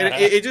 like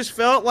it just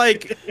felt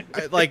like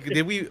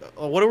did we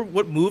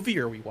what movie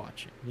are we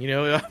watching? You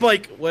know, I'm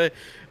like, what?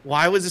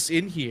 Why was this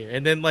in here?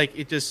 And then like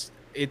it's just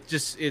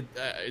a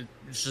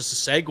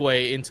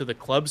segue into the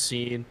club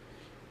scene,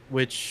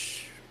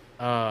 which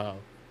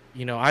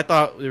you know, I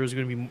thought there was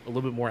going to be a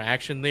little bit more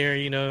action there.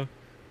 You know,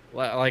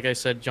 like I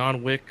said,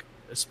 John Wick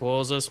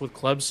spoils us with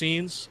club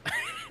scenes.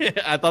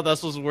 I thought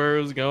that was where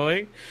it was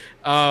going.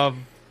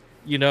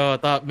 You know, I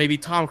thought maybe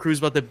Tom Cruise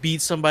about to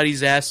beat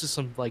somebody's ass to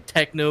some like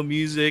techno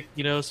music,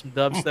 you know, some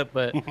dubstep,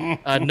 but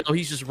no,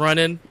 he's just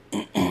running.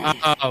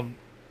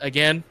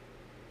 Again,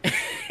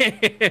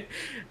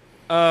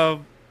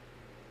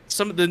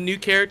 some of the new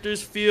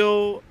characters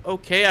feel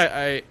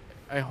okay.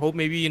 I hope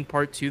maybe in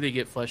part 2 they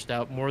get fleshed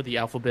out more. The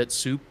Alphabet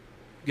Soup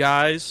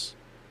guys,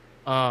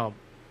 I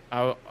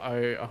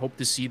hope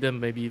to see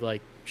them maybe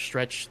like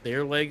stretch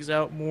their legs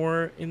out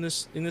more in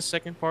this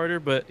second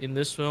parter, but in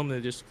this film they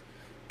just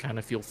kind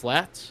of feel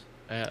flat.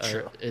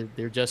 Sure.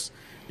 They're just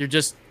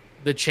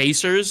the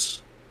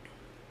chasers.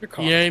 You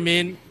know what I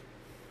mean?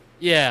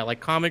 Yeah, like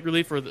comic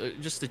relief, or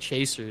just the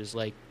chasers,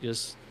 like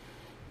just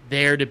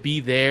there to be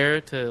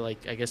there to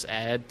like I guess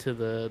add to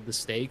the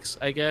stakes.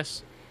 I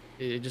guess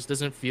it just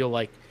doesn't feel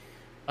like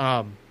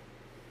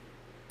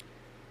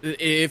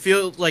it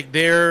feels like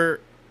their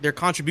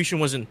contribution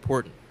was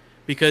important,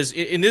 because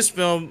in this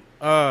film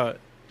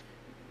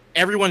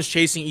everyone's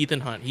chasing Ethan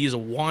Hunt. He's a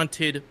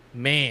wanted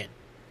man.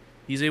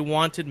 He's a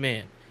wanted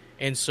man.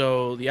 And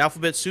so the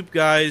Alphabet Soup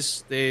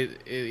guys,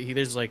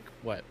 there's like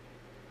what?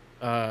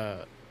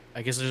 I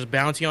guess there's a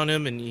bounty on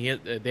him, and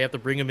they have to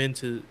bring him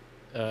into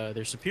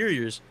their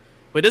superiors.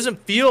 But it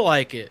doesn't feel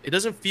like it. It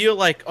doesn't feel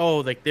like, oh,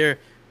 like they're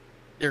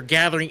they're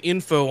gathering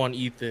info on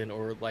Ethan,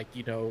 or like,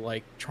 you know,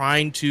 like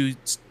trying to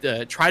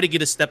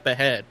get a step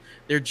ahead.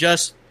 They're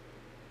just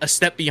a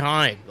step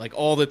behind, like,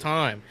 all the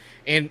time.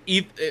 And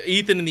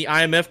Ethan and the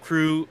IMF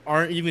crew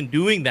aren't even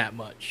doing that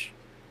much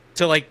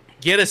to like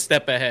get a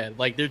step ahead.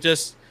 Like, they're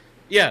just,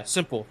 yeah,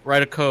 simple,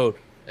 write a code,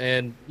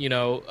 and you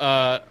know,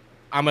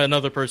 I'm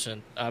another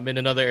person, I'm in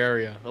another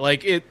area.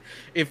 Like, it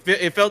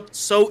felt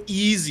so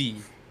easy,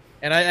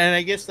 and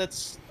I guess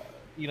that's,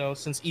 you know,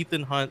 since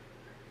Ethan Hunt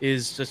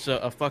is just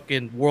a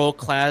fucking world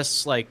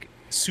class like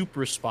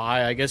super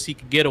spy, I guess he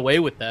could get away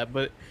with that,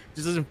 but it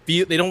just doesn't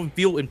feel, they don't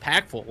feel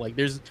impactful. Like,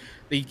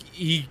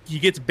 he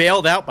gets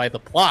bailed out by the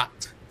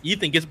plot.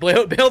 Ethan gets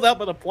bailed out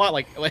by the plot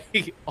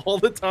like all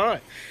the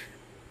time.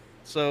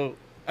 So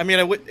I mean,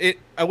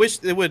 I wish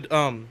it would.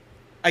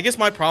 I guess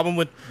my problem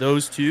with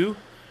those two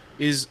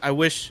is I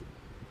wish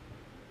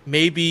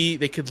maybe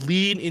they could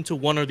lean into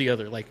one or the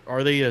other. Like,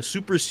 are they a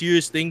super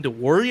serious thing to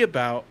worry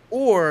about,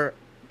 or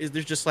is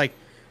there just like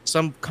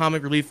some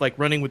comic relief, like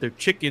running with their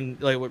chicken,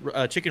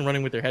 like chicken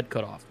running with their head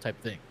cut off type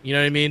thing? You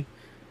know what I mean?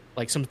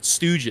 Like some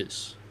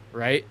Stooges,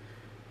 right?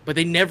 But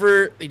they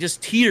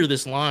just teeter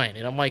this line,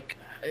 and I'm like,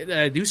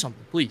 do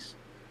something, please.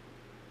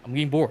 I'm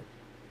getting bored.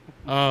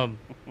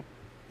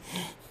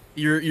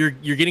 You're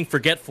getting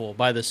forgetful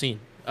by the scene.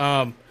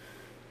 Yeah,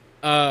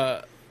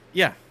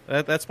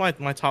 that's my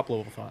top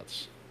level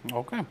thoughts.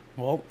 Okay,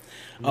 well,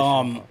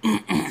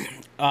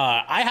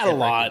 I had a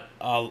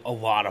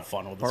lot of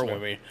fun with this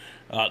movie.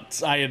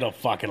 I had a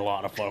fucking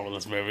lot of fun with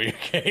this movie.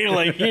 Okay,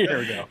 like there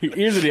we go.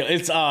 Here's the deal.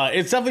 It's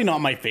definitely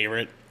not my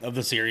favorite of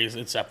the series.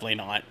 It's definitely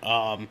not.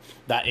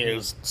 That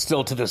is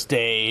still to this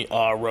day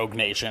Rogue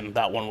Nation.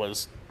 That one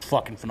was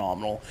fucking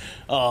phenomenal.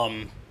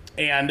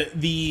 And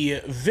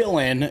the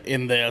villain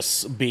in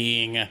this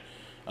being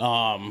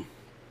the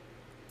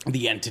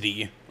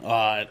Entity,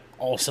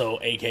 also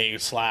aka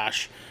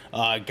Slash,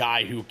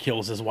 guy who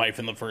kills his wife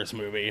in the first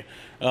movie,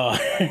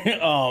 was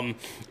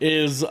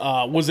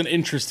an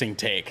interesting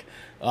take.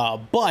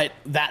 But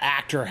that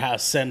actor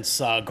has since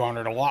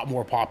garnered a lot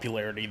more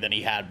popularity than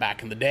he had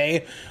back in the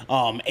day,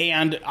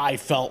 and I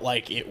felt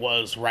like it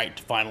was right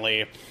to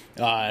finally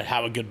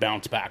have a good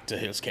bounce back to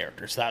his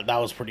character. So that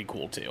was pretty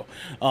cool too.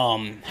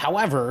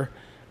 However,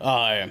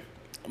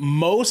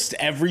 most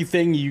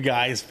everything you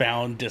guys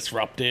found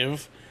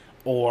disruptive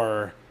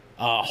or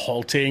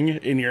halting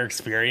in your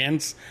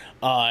experience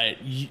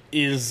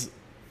is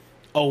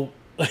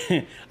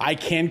I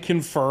can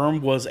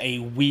confirm was a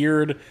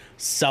weird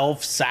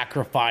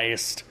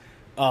self-sacrificed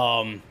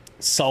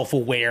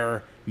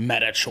self-aware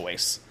meta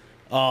choice,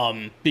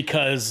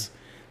 because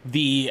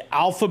the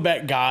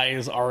alphabet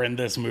guys are in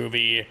this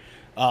movie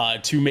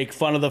to make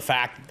fun of the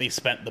fact that they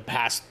spent the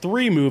past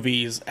 3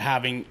 movies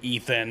having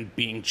Ethan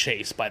being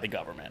chased by the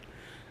government.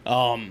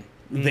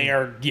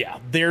 They're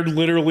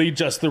literally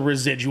just the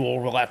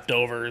residual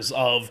leftovers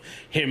of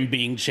him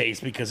being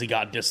chased because he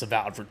got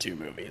disavowed for 2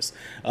 movies.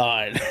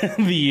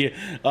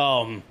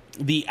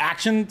 The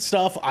action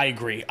stuff, I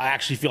agree. I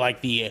actually feel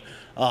like the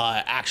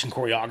action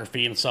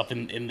choreography and stuff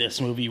in this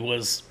movie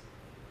was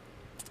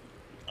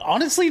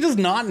honestly just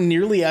not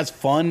nearly as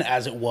fun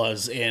as it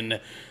was in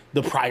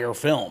the prior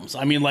films.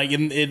 I mean, like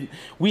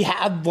we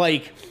had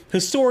like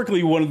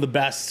historically one of the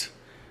best.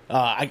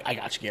 I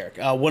got you, Garrick.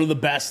 One of the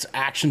best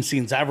action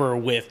scenes ever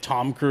with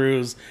Tom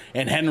Cruise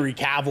and Henry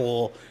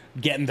Cavill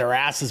getting their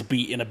asses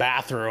beat in a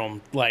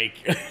bathroom, like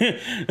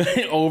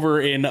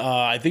over in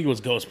I think it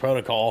was Ghost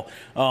Protocol.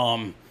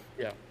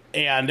 Yeah,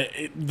 and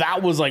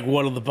that was like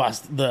one of the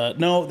best. That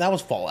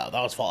was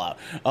Fallout.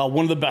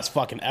 One of the best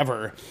fucking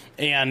ever.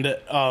 And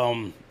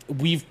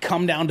we've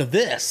come down to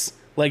this.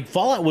 Like,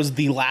 Fallout was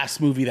the last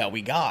movie that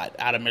we got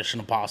out of Mission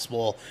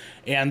Impossible,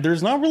 and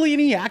there's not really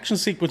any action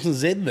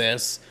sequences in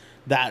this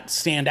that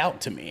stand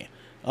out to me.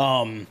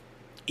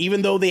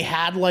 Even though they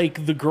had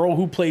like the girl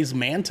who plays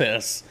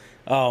Mantis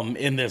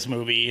in this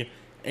movie,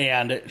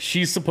 and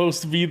she's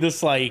supposed to be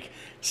this like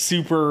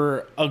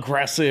super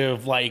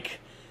aggressive, like,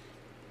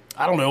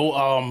 I don't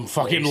know,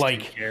 fucking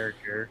like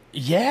character.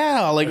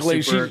 Yeah, like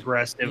super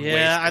aggressive.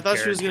 Yeah, I thought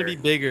she was gonna be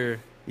bigger.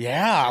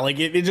 Yeah, like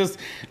it just,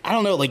 I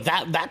don't know, like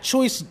that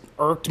choice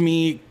irked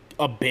me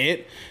a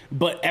bit,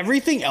 but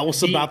everything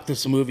else about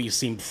this movie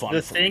seemed fun.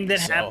 The thing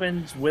that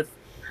happens with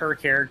her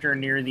character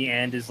near the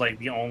end is like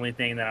the only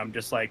thing that I'm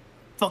just like,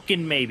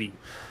 fucking maybe.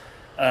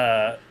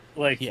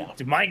 We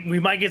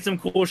might get some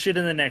cool shit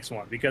in the next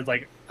one, because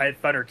like I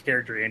thought her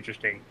character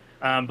interesting.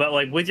 But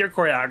like with your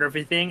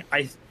choreography thing,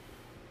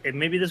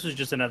 maybe this was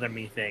just another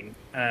me thing.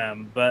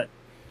 But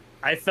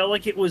I felt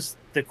like it was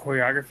the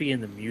choreography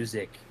and the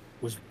music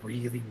was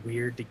really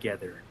weird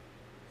together.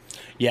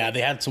 Yeah,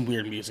 they had some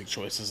weird music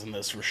choices in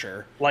this for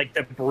sure. Like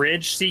the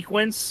bridge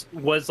sequence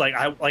was like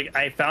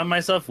I found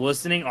myself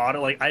listening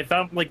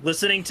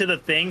listening to the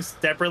things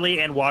separately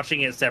and watching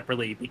it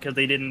separately, because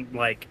they didn't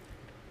like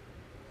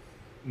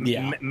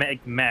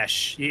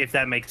mesh, if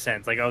that makes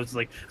sense. Like I was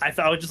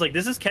just like,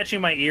 this is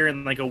catching my ear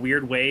in like a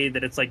weird way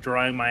that it's like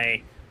drawing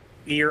my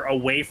ear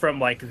away from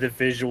like the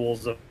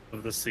visuals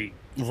of the scene.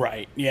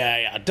 Right.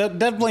 Yeah.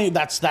 Definitely.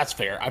 That's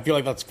fair. I feel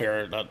like that's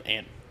fair.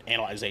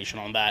 Analyzation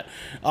on that.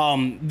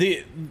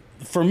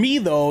 For me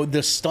though,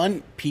 the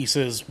stunt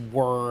pieces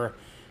were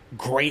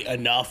great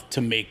enough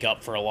to make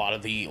up for a lot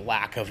of the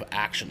lack of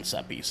action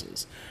set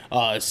pieces.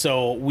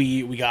 So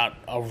we got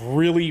a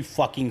really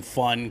fucking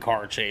fun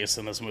car chase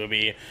in this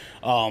movie.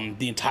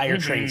 The entire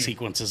train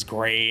sequence is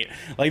great.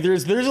 Like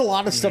there's a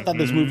lot of stuff that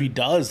this movie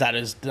does that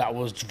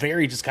was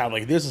very just kind of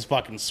like, this is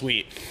fucking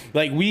sweet.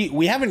 Like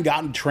we haven't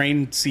gotten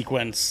train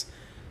sequence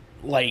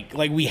like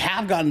we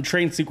have gotten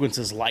train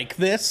sequences like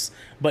this,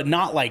 but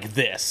not like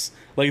this.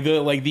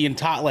 The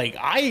entire, like,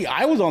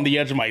 I was on the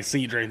edge of my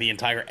seat during the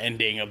entire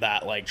ending of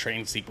that like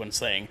train sequence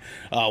thing,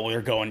 where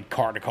they're going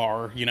car to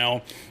car, you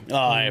know.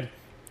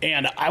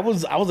 And I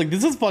was like,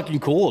 this is fucking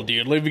cool,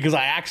 dude. Like, because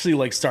I actually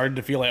like started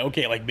to feel like,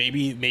 okay, like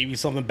maybe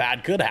something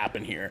bad could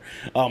happen here.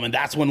 And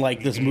that's when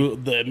like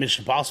the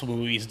Mission Impossible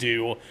movies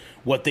do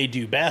what they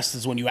do best,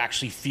 is when you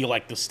actually feel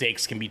like the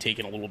stakes can be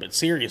taken a little bit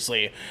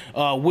seriously,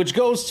 which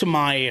goes to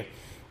my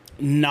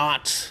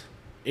not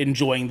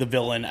enjoying the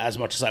villain as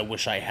much as I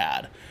wish I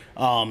had.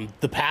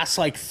 The past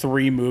like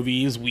 3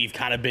 movies, we've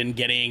kind of been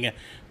getting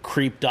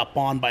creeped up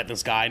on by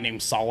this guy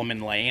named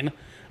Solomon Lane.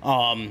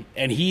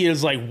 And he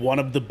is like one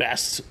of the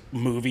best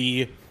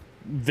movie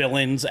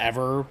villains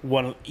ever,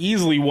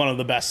 easily one of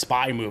the best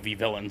spy movie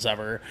villains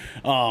ever.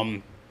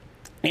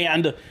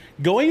 And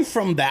going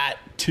from that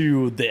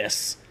to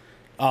this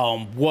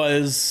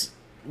was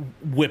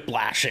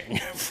whiplashing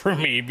for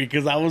me,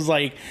 because I was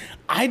like,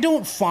 I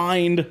don't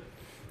find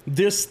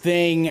this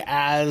thing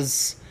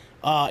as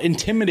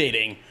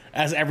intimidating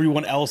as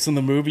everyone else in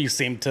the movie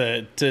seemed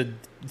to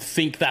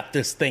think that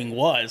this thing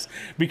was,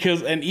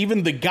 because, and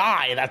even the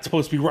guy that's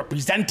supposed to be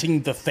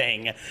representing the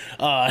thing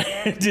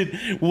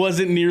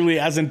wasn't nearly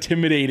as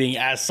intimidating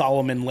as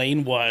Solomon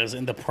Lane was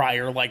in the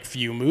prior like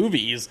few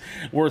movies,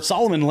 where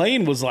Solomon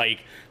Lane was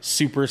like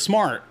super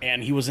smart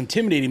and he was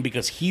intimidating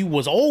because he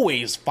was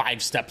always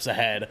 5 steps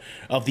ahead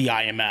of the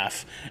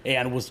IMF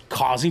and was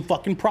causing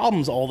fucking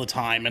problems all the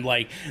time, and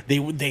like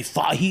they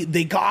thought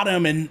they got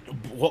him, and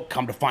well,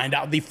 come to find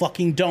out they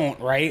fucking don't,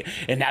 right?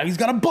 And now he's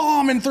got a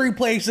bomb in 3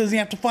 places and you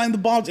have to find the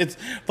bombs. It's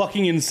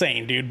fucking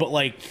insane, dude. But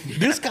like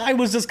this guy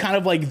was just kind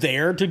of like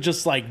there to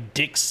just like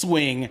dick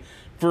swing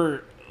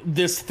for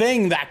this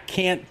thing that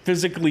can't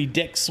physically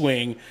dick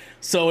swing,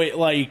 so it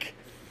like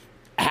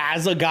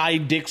has a guy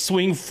dick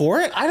swing for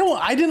it.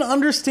 I didn't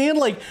understand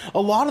like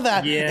a lot of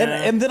that.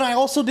 And then I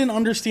also didn't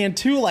understand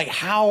too like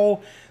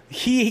how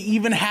he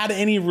even had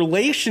any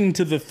relation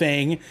to the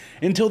thing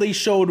until they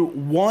showed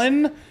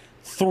one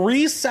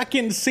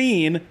 3-second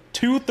scene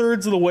 2/3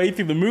 of the way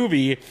through the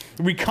movie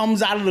where he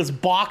comes out of this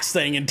box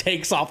thing and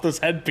takes off this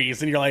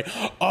headpiece, and you're like,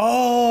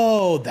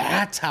 oh,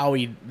 that's how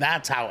it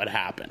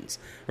happens,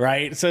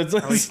 right? So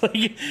it's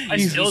like I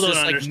still don't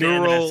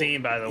understand that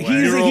scene, by the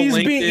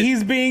way.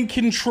 He's being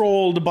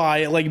controlled by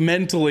it, like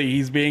mentally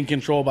he's being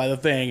controlled by the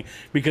thing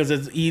because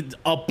he's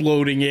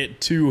uploading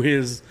it to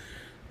his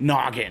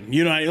noggin,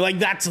 you know, like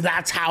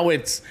that's how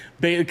it's,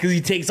 because he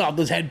takes off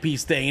this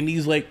headpiece thing and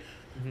he's like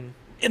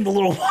in the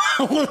little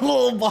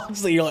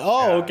box thing. You're like,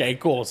 oh, yeah. Okay,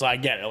 cool. So I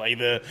get it. Like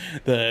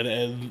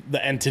the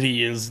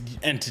entity is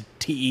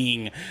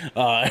entitying,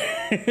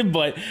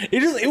 but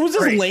it was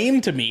just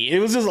lame to me. It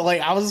was just like,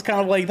 I was just kind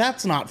of like,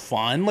 that's not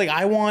fun. Like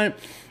I want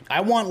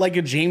like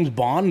a James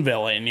Bond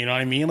villain, you know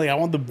what I mean? Like I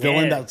want the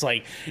villain that's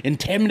like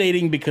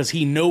intimidating because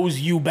he knows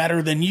you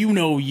better than you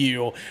know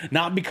you,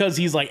 not because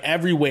he's like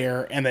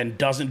everywhere and then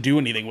doesn't do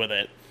anything with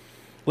it.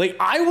 Like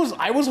I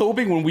was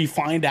hoping when we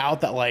find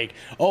out that like,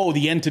 oh,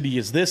 the entity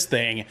is this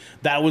thing,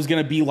 that was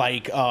gonna be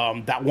like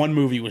that one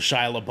movie with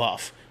Shia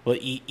LaBeouf,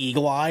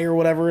 Eagle Eye or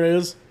whatever it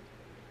is.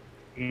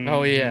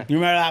 Oh yeah, you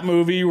remember that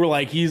movie where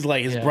like he's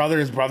like his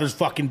brother's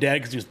fucking dead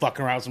because he was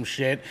fucking around with some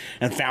shit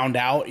and found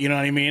out, you know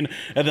what I mean?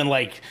 And then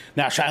like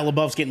now Shia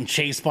LaBeouf's getting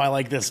chased by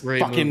like this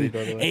fucking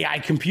AI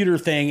computer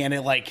thing, and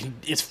it like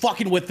it's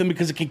fucking with him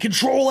because it can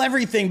control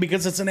everything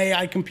because it's an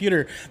AI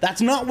computer.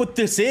 That's not what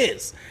this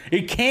is.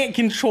 It can't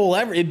control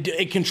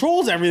it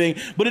controls everything,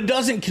 but it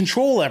doesn't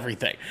control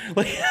everything.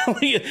 Like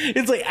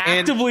it's like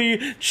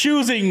actively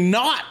choosing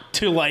not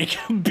to like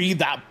be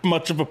that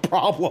much of a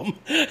problem.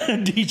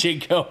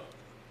 DJ Go.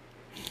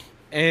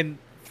 And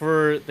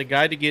for the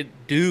guy to get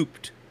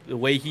duped the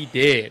way he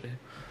did,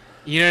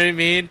 you know what I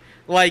mean?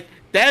 Like,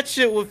 that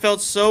shit felt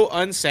so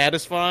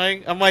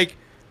unsatisfying. I'm like,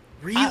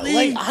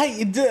 really?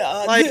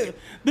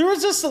 There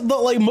was just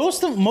like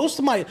most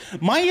of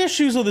my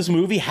issues with this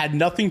movie had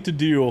nothing to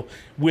do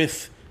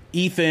with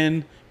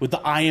Ethan, with the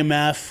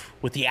IMF,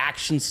 with the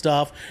action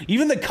stuff.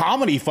 Even the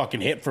comedy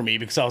fucking hit for me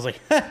because I was like,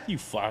 you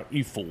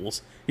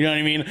fools. You know what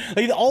I mean?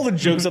 Like all the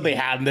jokes that they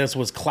had in this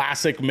was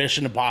classic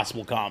Mission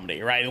Impossible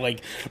comedy, right?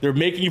 Like they're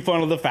making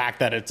fun of the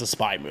fact that it's a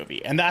spy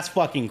movie, and that's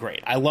fucking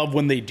great. I love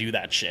when they do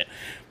that shit.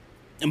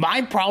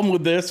 My problem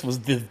with this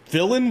was the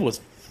villain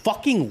was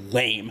fucking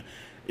lame.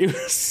 It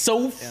was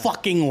so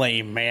fucking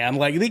lame, man.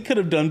 Like they could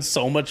have done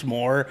so much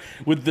more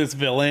with this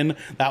villain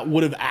that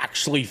would have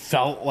actually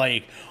felt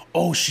like,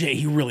 oh shit,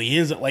 he really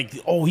is like,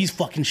 oh, he's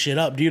fucking shit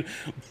up, dude.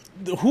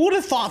 who would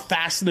have thought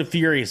Fast and the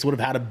Furious would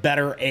have had a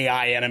better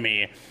AI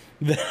enemy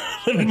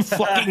than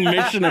fucking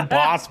Mission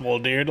Impossible,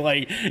 dude?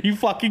 Like, you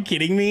fucking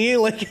kidding me?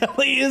 Like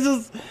it's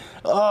just,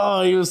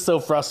 oh, it was so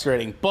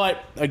frustrating.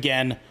 But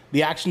again,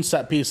 the action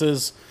set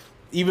pieces,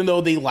 even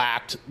though they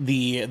lacked,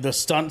 the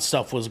stunt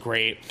stuff was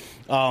great.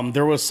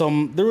 There was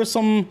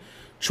some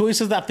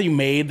choices that they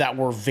made that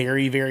were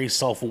very, very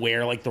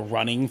self-aware, like the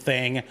running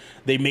thing.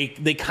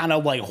 They kind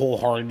of like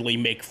wholeheartedly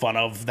make fun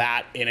of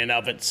that in and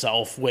of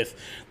itself, with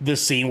the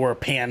scene where it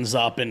pans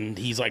up and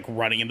he's like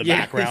running in the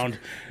background.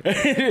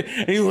 And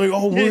he's like,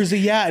 oh, where's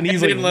he at? And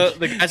he's like,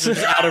 the guy's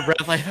just out of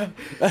breath,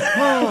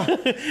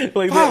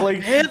 like,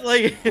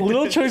 like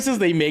little choices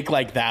they make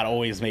like that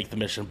always make the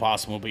Mission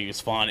Impossible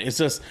movies fun. It's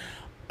just,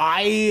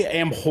 I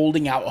am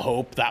holding out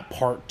hope that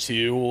part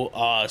 2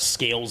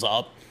 scales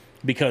up,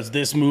 because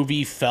this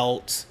movie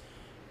felt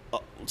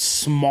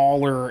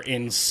smaller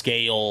in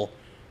scale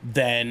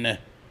than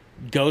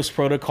Ghost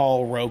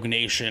Protocol, Rogue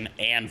Nation,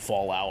 and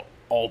Fallout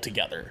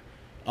altogether.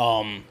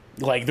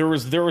 Like there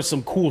was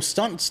some cool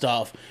stunt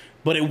stuff,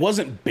 but it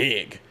wasn't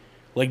big.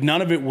 Like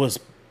none of it was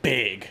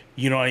big.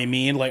 You know what I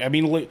mean? Like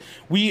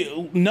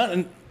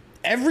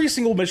every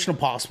single Mission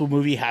Impossible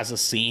movie has a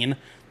scene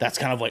that's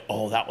kind of like,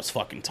 oh, that was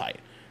fucking tight,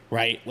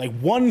 right? Like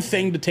one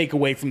thing to take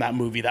away from that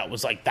movie that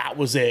was like, that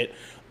was it.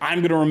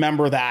 I'm going to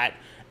remember that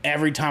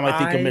every time I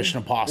think of Mission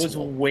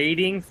Impossible. I was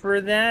waiting for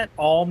that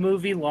all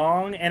movie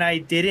long, and I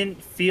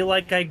didn't feel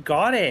like I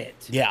got it.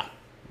 Yeah.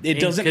 It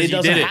doesn't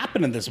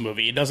happen in this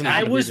movie. It doesn't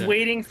happen. I was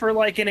waiting for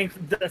like an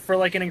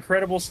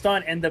incredible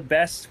stunt, and the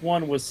best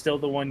one was still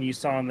the one you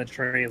saw in the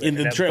trailer. In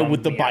the trailer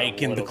with the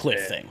bike and the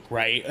cliff thing,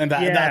 right? And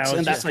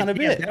that's kind of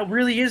it. That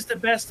really is the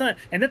best stunt.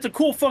 And that's a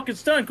cool fucking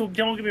stunt,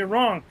 don't get me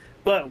wrong.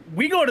 But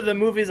we go to the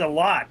movies a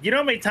lot. You know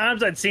how many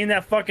times I'd seen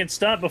that fucking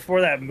stunt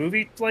before that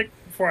movie, like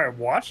before I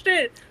watched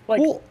it?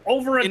 Like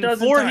over a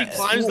dozen times. He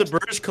climbs the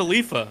Burj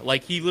Khalifa.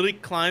 Like he literally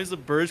climbs the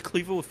Burj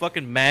Khalifa with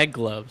fucking mag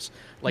gloves.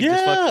 Like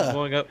just fucking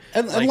going up.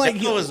 And like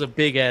that was a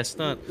big ass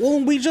stunt.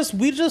 Well, we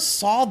just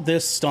saw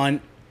this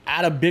stunt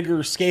at a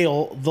bigger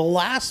scale the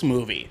last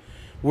movie,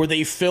 where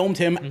they filmed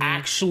him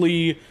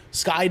actually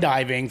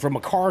skydiving from a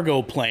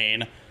cargo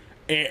plane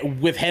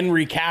with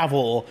Henry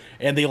Cavill,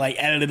 and they like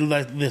edited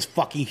this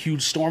fucking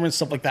huge storm and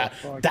stuff like that.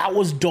 That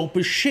was dope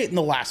as shit in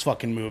the last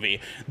fucking movie.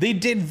 They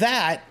did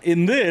that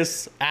in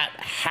this at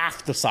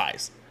half the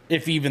size,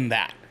 if even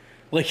that.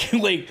 Like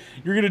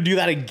you're gonna do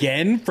that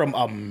again from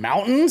a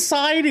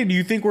mountainside, and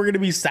you think we're gonna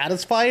be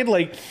satisfied?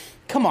 Like,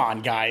 come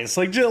on, guys.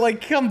 Like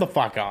come the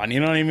fuck on. You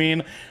know what I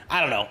mean?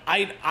 I don't know.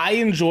 I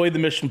enjoy the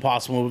Mission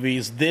Impossible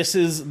movies. This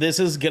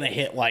is gonna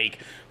hit like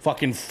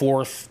fucking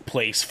 4th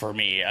place for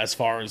me as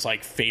far as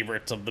like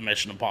favorites of the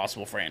Mission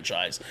Impossible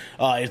franchise.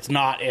 It's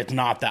not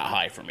that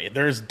high for me.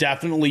 There's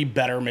definitely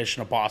better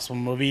Mission Impossible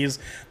movies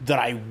that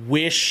I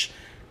wish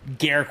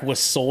Garrick was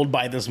sold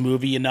by this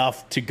movie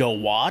enough to go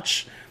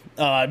watch.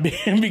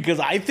 Because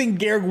I think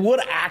Garrick would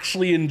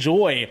actually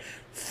enjoy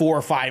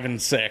 4, 5,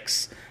 and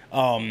 6.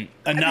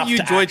 Enough you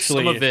to enjoyed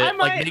actually, some of it.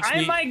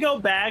 I might go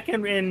back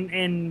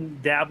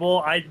and dabble.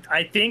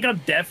 I think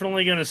I'm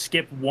definitely going to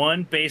skip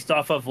 1 based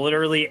off of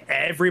literally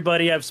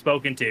everybody I've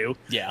spoken to.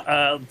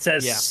 Yeah.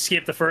 Says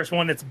skip the first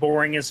one. It's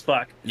boring as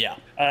fuck. Yeah.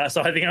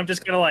 So I think I'm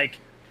just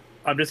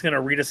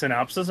gonna read a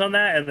synopsis on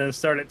that and then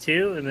start at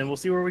 2, and then we'll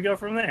see where we go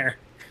from there.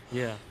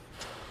 Yeah.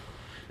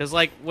 Because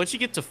like once you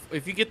get to,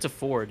 if you get to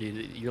 4,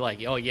 dude, you're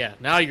like, oh yeah,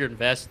 now you're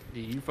invested.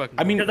 Dude, you fucking.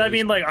 I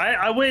mean, like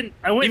I went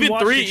even and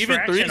watched 3,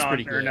 Extraction even 3's on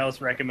pretty good. Ernest's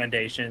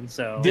recommendation.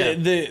 So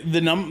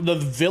the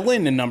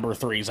villain in number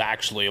 3 is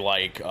actually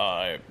like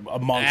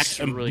amongst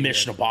really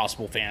Mission good.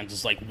 Impossible fans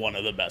is like one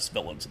of the best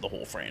villains of the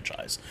whole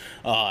franchise.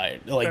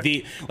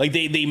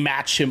 They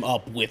match him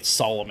up with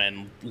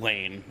Solomon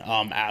Lane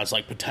as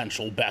like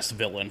potential best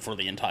villain for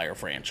the entire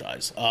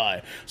franchise.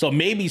 So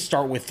maybe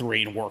start with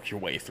 3 and work your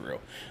way through.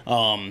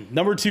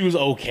 Number 2 is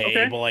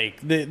okay, but like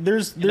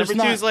there's number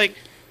not, 2 is like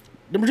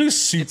number 2 is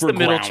super it's the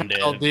middle grounded.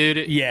 child,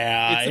 dude.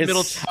 Yeah, it's the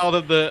middle child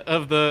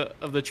of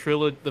the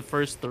trilogy, the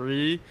first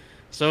 3.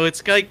 So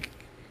it's like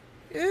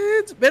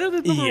it's better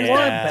than number 1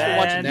 to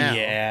watch now.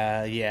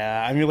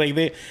 Yeah. I mean, like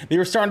they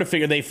were starting to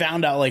figure. They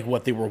found out like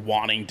what they were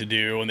wanting to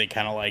do, and they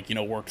kind of like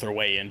worked their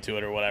way into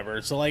it or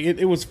whatever. So like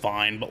it was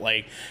fine, but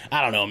like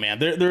I don't know, man.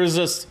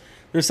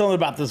 There's something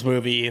about this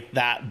movie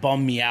that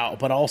bummed me out,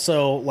 but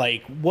also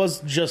like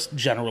was just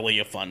generally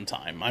a fun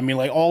time. I mean,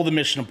 like all the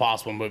Mission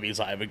Impossible movies,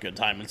 I have a good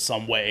time in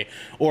some way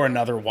or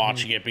another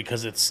watching it,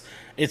 because it's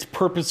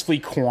purposefully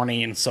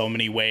corny in so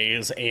many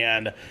ways,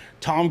 and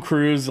Tom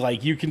Cruise,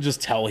 like you can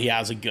just tell he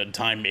has a good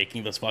time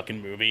making this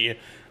fucking movie,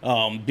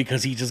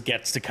 because he just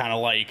gets to kind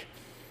of like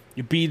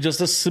be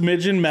just a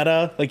smidgen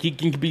meta, like he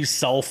can be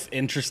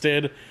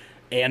self-interested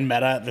and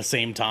meta at the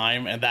same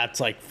time, and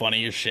that's like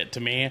funny as shit to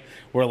me,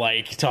 where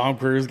like Tom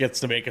Cruise gets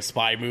to make a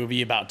spy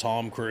movie about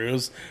Tom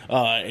Cruise,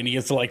 and he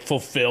gets to like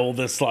fulfill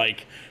this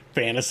like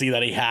fantasy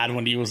that he had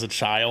when he was a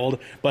child,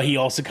 but he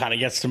also kind of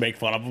gets to make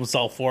fun of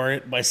himself for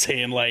it by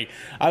saying like,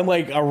 I'm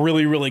like a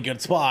really, really good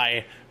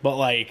spy, but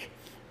like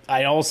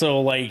I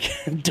also like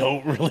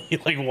don't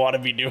really like want to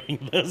be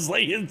doing this.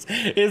 Like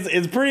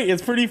it's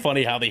pretty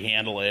funny how they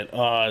handle it.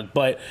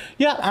 But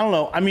yeah, I don't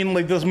know. I mean,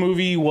 like this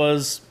movie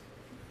was,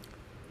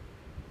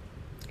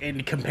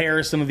 in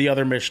comparison to the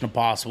other Mission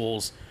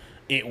Impossibles,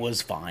 it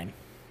was fine.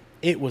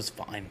 It was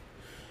fine,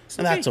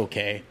 and that's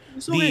okay.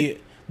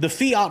 The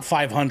Fiat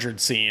 500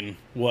 scene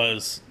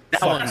was.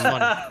 That one's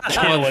funny.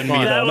 Killing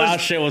me though. That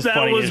shit was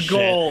funny as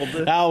gold.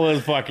 Shit. That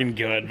was fucking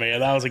good,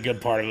 man. That was a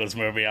good part of this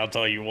movie. I'll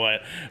tell you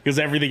what, because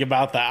everything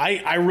about that,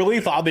 I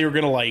really thought they were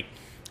gonna like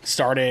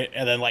start it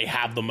and then like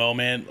have the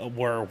moment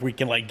where we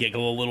can like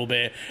giggle a little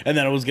bit, and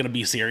then it was gonna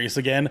be serious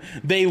again.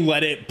 They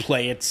let it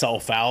play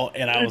itself out,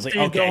 and I was like,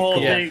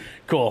 okay,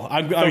 cool.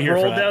 I'm here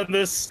for that. Roll down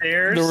the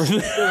stairs,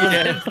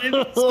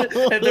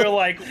 and they're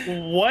like,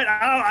 "What?"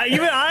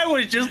 Even I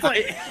was just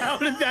like, "How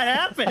did that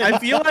happen?"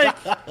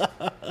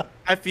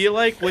 I feel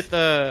like with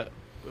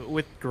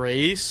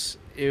Grace,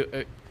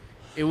 it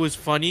was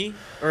funny.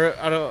 Or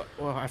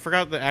I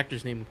forgot the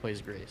actor's name who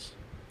plays Grace.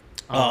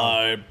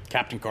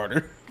 Captain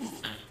Carter.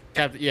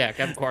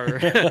 Captain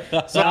Carter.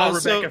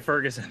 Rebecca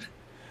Ferguson.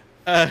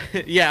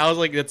 Yeah, I was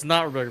like, that's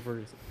not Rebecca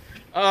Ferguson.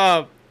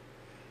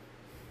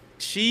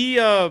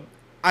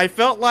 I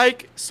felt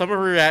like some of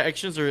her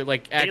reactions are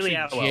like actually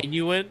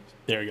genuine.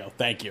 There you go.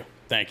 Thank you.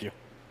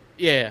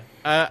 Yeah,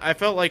 I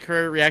felt like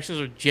her reactions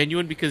were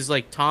genuine because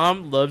like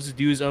Tom loves to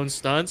do his own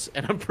stunts,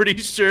 and I'm pretty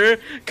sure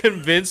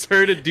convinced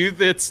her to do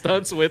the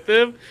stunts with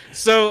him.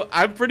 So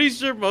I'm pretty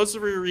sure most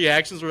of her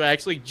reactions were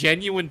actually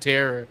genuine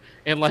terror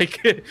and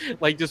like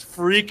like just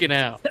freaking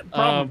out.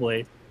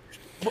 Probably.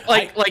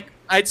 Like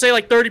I'd say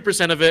like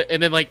 30% of it,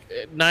 and then like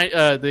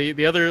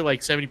the other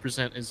like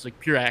 70% is like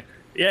pure acting.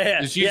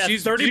 Yeah.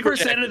 She's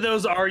 30% of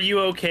those "Are you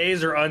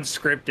okays" are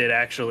unscripted.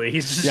 Actually,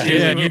 he's just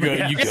you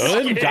good? You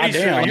good?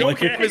 Goddamn! You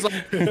okay?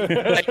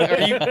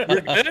 You're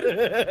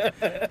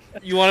good?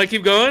 You want to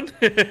keep going?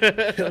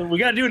 We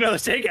gotta do another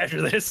take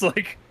after this.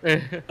 Like,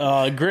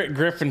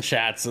 Griffin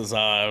Schatz is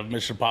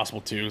Mission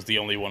Impossible 2 is the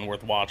only one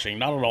worth watching.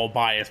 Not at all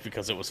biased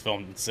because it was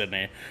filmed in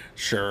Sydney.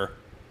 Sure.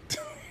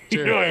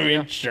 You know what I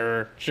mean?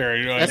 Yeah. Sure.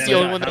 You know That's the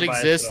only one that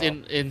exists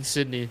in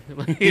Sydney.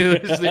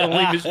 It's the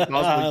only Mission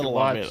Impossible you can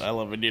watch. I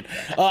love it, dude.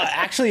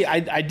 Actually,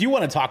 I do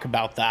want to talk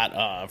about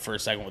that for a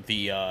second with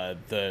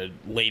the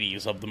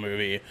ladies of the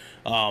movie.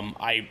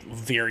 I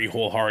very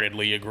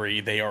wholeheartedly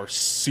agree. They are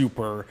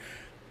super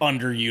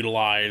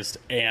underutilized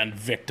and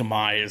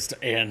victimized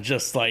and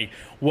just like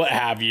what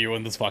have you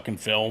in this fucking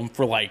film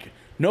for like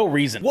no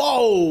reason.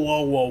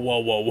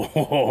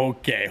 Whoa.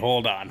 Okay,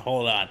 hold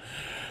on.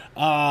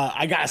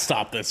 I gotta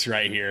stop this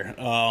right here.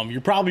 You're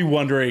probably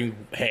wondering,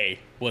 hey,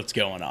 what's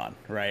going on,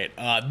 right?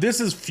 This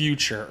is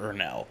future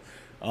Ernell.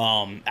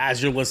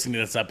 As you're listening to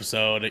this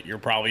episode, you're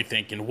probably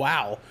thinking,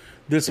 wow,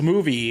 this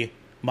movie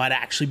might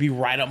actually be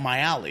right up my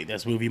alley.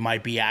 This movie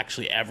might be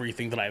actually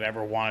everything that I've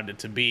ever wanted it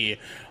to be.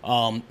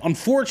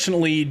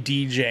 Unfortunately,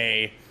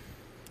 DJ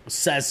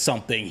says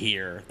something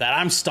here that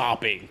I'm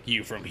stopping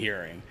you from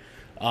hearing.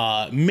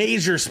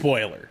 Major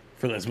spoiler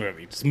for this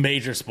movie. Just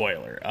major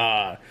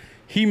spoiler.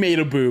 He made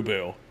a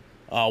boo-boo,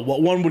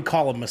 what one would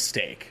call a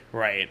mistake,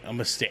 right? A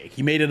mistake.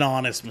 He made an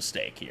honest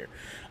mistake here.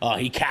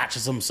 He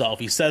catches himself.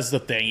 He says the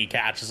thing. He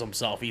catches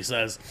himself. He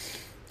says,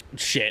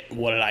 shit,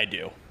 what did I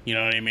do? You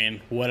know what I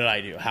mean? What did I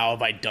do? How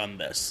have I done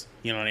this?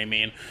 You know what I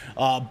mean?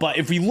 But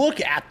if we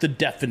look at the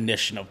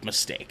definition of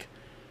mistake,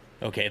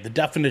 okay, the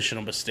definition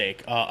of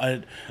mistake,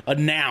 a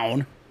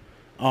noun,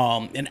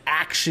 an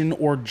action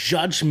or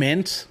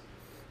judgment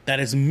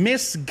that is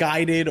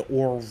misguided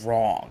or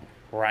wrong,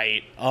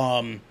 right?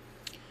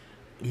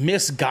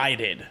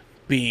 Misguided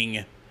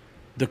being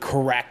the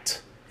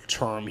correct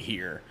term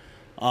here.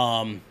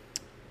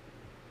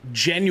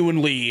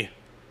 Genuinely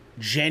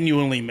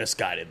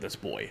misguided, this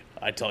boy.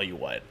 I tell you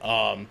what.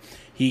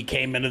 He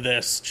came into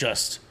this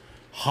just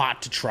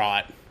hot to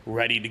trot,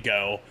 ready to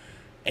go,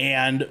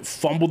 and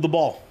fumbled the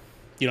ball.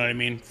 You know what I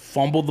mean?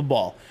 Fumbled the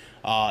ball.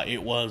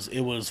 It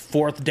was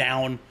fourth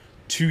down,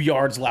 2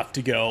 yards left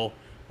to go.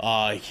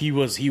 He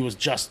was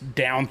just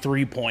down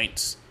 3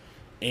 points,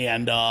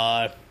 and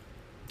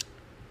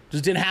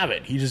just didn't have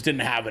it. He just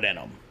didn't have it in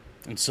him.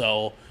 And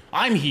so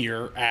I'm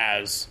here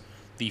as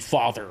the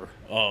father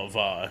of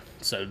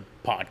said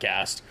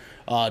podcast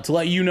to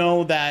let you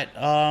know that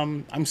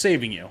I'm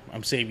saving you.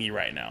 I'm saving you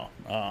right now.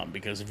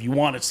 Because if you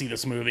want to see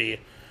this movie,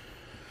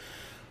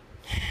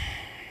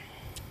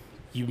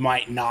 you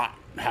might not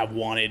have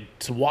wanted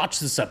to watch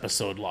this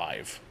episode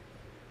live.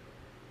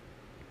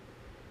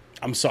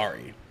 I'm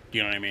sorry.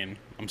 You know what I mean?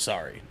 I'm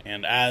sorry.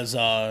 And as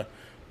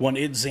one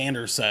It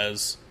Xander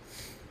says,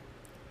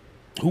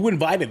 who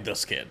invited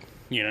this kid?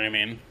 You know what I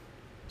mean?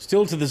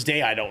 Still to this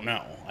day, I don't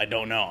know. I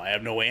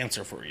have no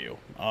answer for you.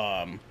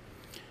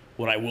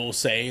 What I will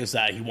say is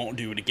that he won't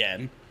do it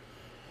again.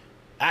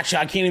 Actually,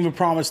 I can't even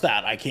promise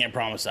that. I can't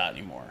promise that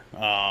anymore.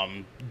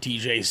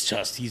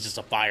 DJ's he's just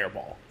a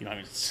fireball. You know what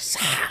I mean? It's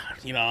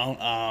just, you know,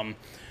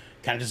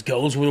 kind of just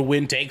goes where the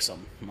wind takes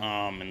him.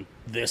 And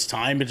this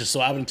time, it just so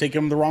happened to take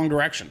him the wrong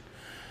direction.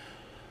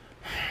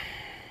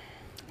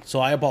 So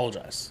I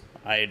apologize.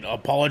 I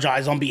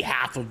apologize on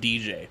behalf of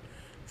DJ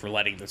for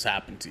letting this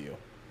happen to you.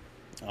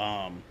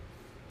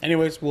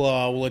 Anyways,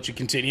 we'll let you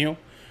continue,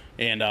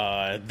 and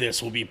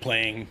this will be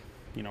playing,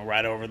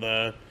 right over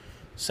the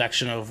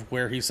section of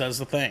where he says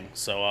the thing.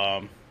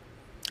 So,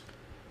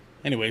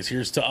 anyways,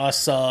 here's to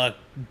us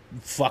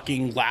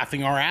fucking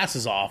laughing our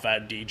asses off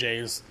at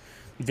DJ's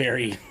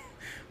very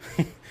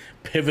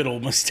pivotal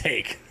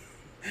mistake.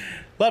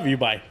 Love you,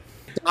 bye.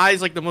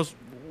 Eyes like the most.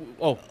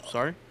 Oh,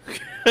 sorry.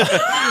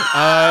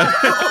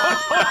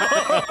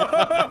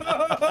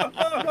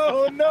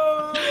 Oh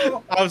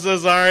no! I'm so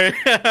sorry.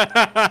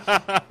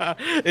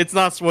 It's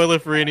not spoiler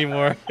free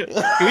anymore. Can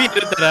we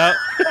edit that out?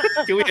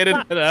 Can we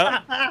edit that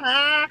out?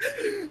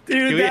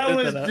 Dude, that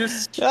was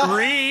just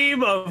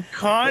stream of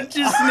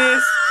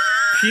consciousness,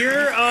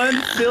 pure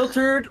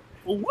unfiltered.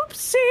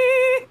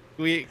 Whoopsie.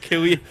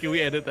 Can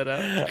we edit that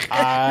out?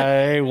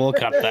 I will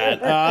cut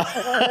that.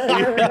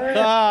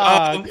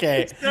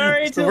 Okay.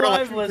 Sorry to we're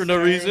live for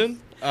no reason.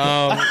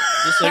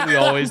 Just like we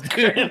always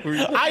do.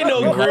 I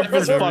know Griff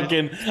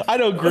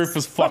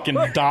is fucking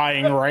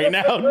dying right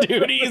now,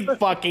 dude. He's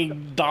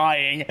fucking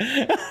dying.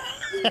 It's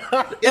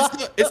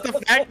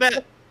the fact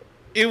that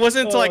it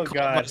wasn't until I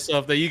caught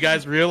myself that you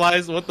guys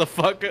realized what the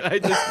fuck I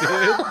just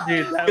did.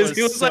 Dude, that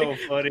was so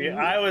funny.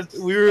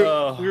 We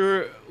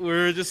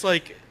were just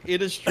like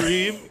in a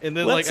stream, and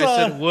then I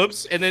said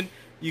whoops, and then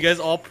you guys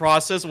all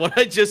process what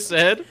I just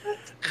said.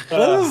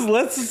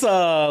 Let's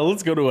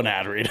go to an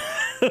ad read.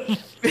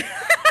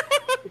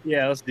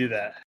 Yeah, let's do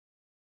that.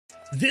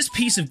 This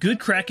piece of good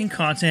Kraken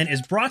content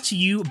is brought to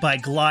you by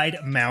Glide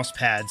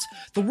Mousepads.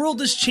 The world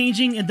is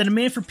changing, and the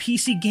demand for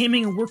PC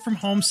gaming and work from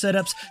home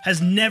setups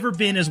has never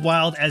been as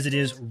wild as it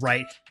is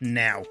right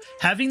now.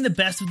 Having the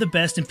best of the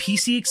best in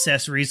PC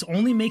accessories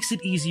only makes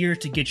it easier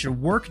to get your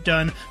work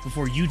done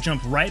before you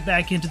jump right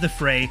back into the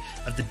fray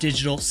of the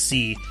digital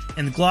sea.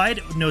 And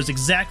Glide knows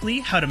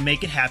exactly how to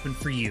make it happen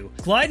for you.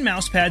 Glide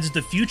Mousepads is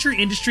the future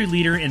industry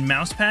leader in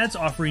mousepads,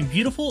 offering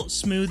beautiful,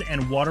 smooth,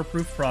 and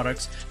waterproof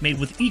products made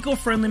with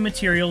eco-friendly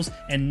materials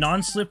and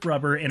non-slip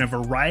rubber in a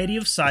variety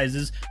of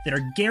sizes that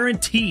are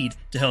guaranteed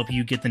to help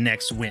you get the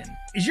next win.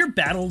 Is your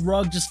battle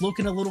rug just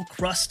looking a little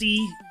crusty?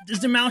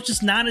 Is the mouse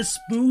just not as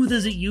smooth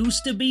as it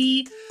used to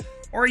be?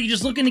 Or are you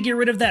just looking to get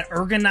rid of that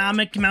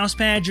ergonomic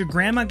mousepad your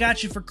grandma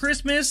got you for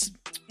Christmas?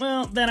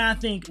 Well, then I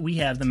think we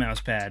have the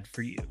mousepad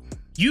for you.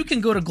 You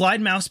can go to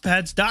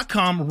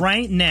glidemousepads.com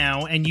right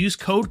now and use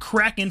code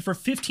Kraken for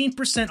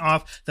 15%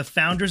 off the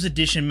Founders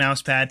Edition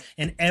mousepad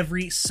in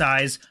every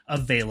size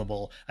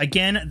available.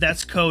 Again,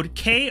 that's code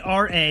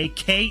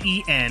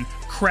KRAKEN,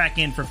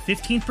 Kraken, for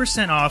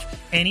 15%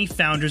 off any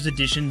Founders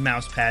Edition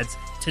mousepads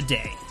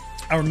today.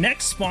 Our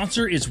next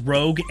sponsor is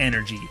Rogue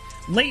Energy.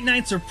 Late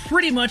nights are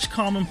pretty much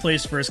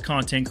commonplace for us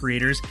content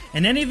creators,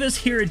 and any of us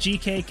here at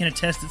GK can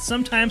attest that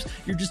sometimes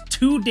you're just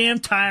too damn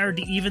tired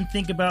to even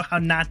think about how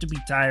not to be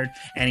tired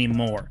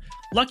anymore.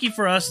 Lucky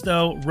for us,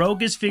 though,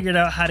 Rogue has figured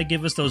out how to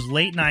give us those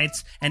late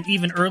nights and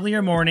even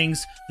earlier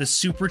mornings the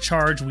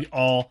supercharge we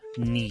all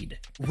need.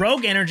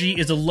 Rogue Energy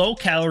is a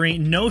low-calorie,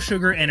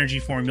 no-sugar energy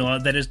formula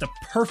that is the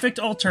perfect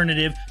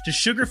alternative to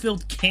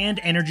sugar-filled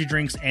canned energy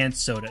drinks and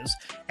sodas.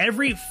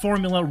 Every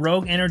formula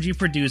Rogue Energy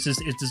produces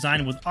is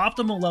designed with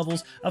optimal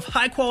levels of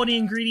high-quality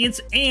ingredients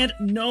and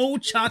no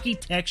chalky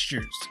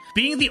textures.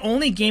 Being the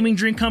only gaming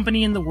drink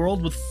company in the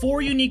world with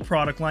 4 unique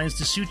product lines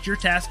to suit your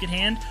task at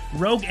hand,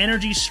 Rogue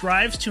Energy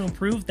strives to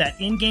improve that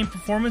in-game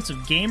performance of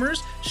gamers,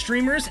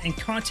 streamers, and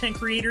content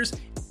creators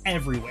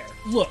everywhere.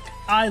 Look,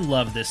 I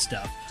love this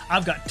stuff.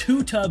 I've got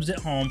 2 tubs at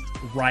home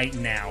right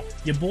now.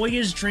 Your boy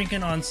is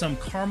drinking on some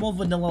caramel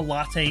vanilla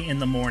latte in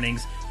the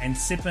mornings and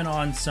sipping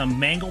on some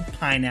mango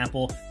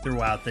pineapple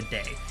throughout the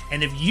day.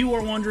 And if you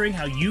are wondering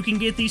how you can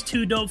get these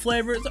 2 dope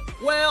flavors,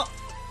 well,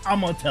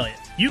 I'm gonna tell you.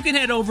 You can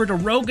head over to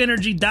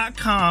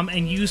rogueenergy.com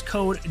and use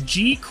code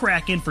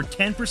GKRAKEN for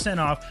 10%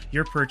 off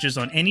your purchase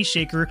on any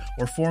shaker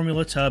or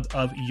formula tub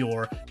of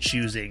your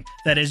choosing.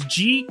 That is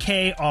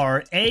GKRAKEN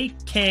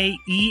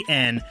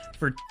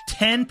for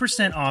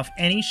 10% off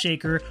any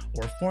shaker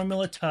or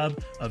formula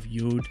tub of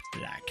you'd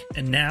like.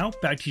 And now,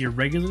 back to your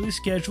regularly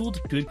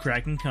scheduled Good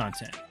Kraken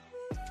content.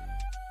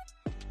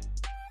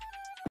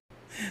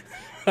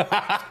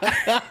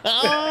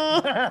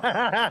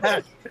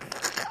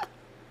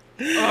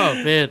 Oh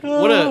man,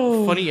 what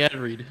a funny ad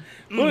read.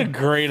 What a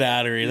great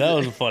ad read. That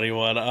was a funny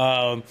one.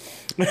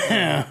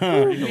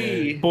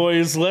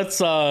 Boys, let's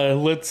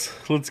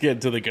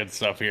get to the good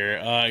stuff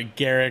here.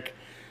 Garrick,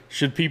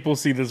 should people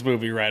see this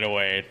movie right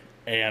away?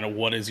 And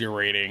what is your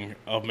rating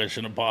of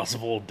Mission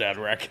Impossible: Dead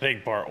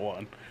Reckoning Part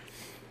 1?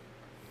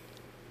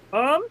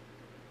 I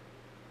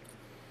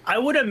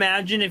would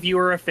imagine if you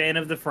were a fan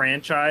of the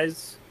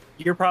franchise,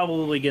 you're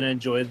probably going to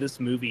enjoy this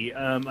movie.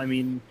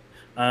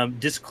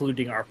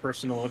 Discluding our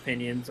personal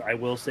opinions, I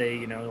will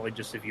say,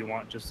 just if you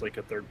want just like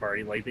a third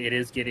party, like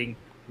it's getting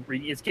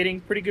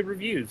pretty good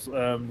reviews,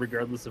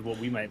 regardless of what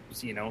we might,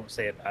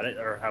 say about it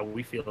or how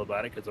we feel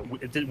about it, because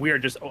we are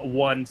just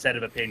one set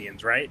of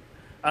opinions, right?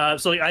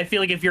 So I feel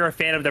like if you're a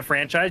fan of the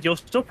franchise, you'll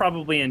still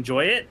probably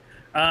enjoy it.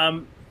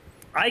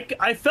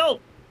 I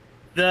felt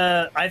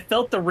I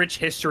felt the rich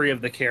history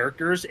of the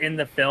characters in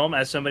the film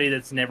as somebody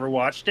that's never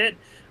watched it,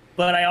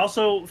 but I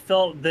also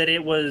felt that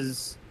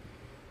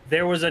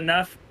there was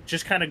enough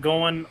just kind of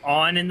going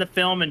on in the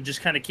film and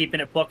just kind of keeping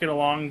it plucking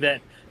along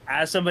that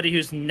as somebody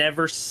who's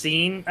never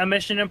seen a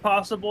Mission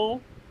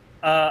Impossible,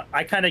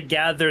 I kind of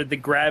gathered the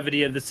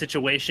gravity of the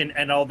situation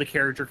and all the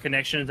character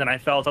connections, and I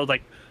was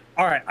like,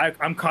 all right,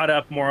 I'm caught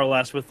up more or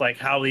less with like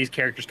how these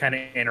characters kind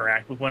of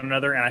interact with one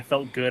another, and I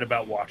felt good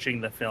about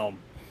watching the film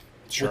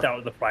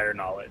without the prior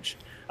knowledge.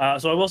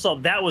 So I will say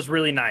that was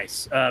really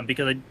nice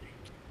because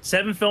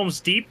 7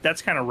 films deep,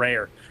 that's kind of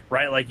rare,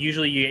 right? Like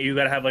usually you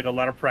got to have like a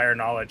lot of prior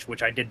knowledge,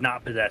 which I did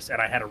not possess,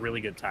 and I had a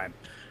really good time.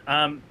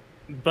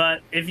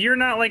 But if you're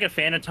not like a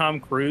fan of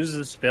Tom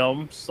Cruise's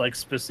films, like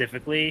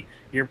specifically,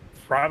 you're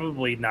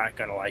probably not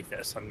gonna like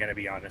this. I'm gonna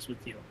be honest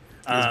with you.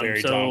 It's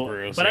very Tom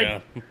Cruise, but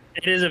yeah.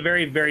 It is a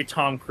very, very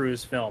Tom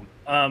Cruise film.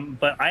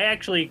 But I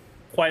actually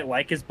quite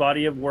like his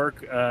body of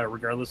work,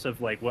 regardless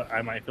of like what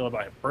I might feel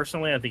about him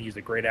personally. I think he's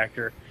a great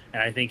actor,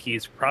 and I think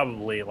he's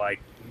probably like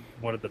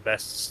one of the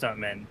best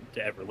stuntmen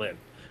to ever live.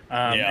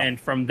 And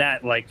from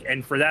that, like,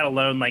 and for that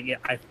alone, like,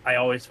 I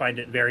always find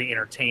it very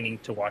entertaining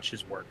to watch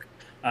his work.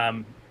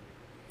 Yeah,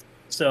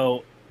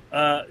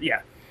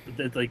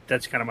 like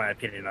that's kind of my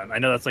opinion on. I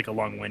know that's like a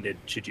long-winded.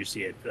 Should you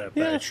see it? But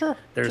yeah, sure.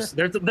 There's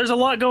a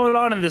lot going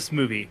on in this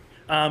movie.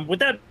 With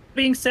that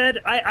being said,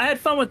 I had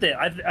fun with it.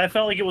 I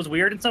felt like it was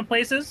weird in some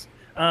places,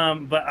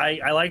 but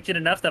I liked it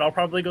enough that I'll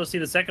probably go see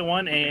the second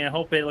one and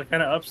hope it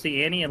kind of ups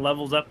the ante and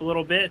levels up a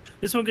little bit.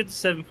 This one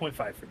gets a 7.5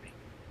 for me.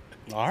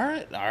 All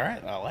right.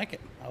 I like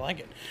it.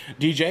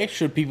 DJ,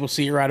 should people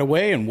see it right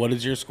away? And what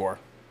is your score?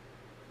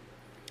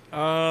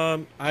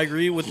 I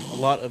agree with a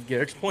lot of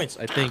Garrick's points.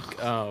 I think.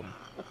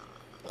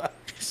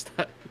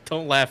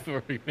 Don't laugh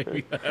or make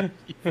me laugh.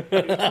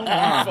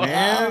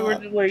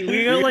 Man,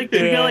 we got like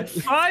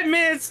 5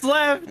 minutes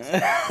left.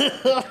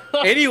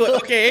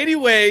 Anyways.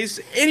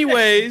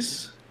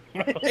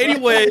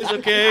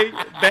 Okay.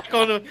 Back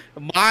on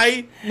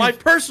my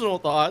personal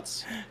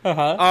thoughts.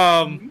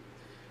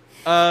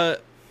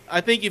 I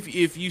think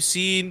if you've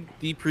seen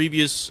the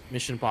previous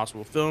Mission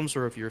Impossible films,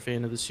 or if you're a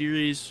fan of the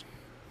series,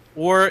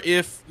 or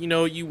if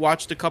you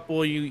watched a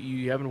couple,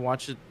 you haven't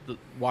watched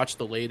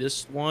the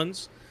latest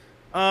ones,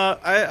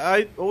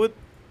 I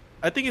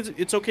think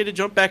it's okay to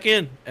jump back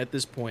in at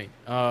this point.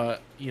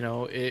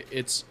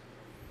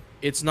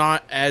 It's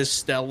not as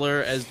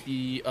stellar as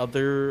the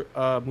other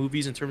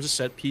movies in terms of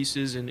set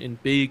pieces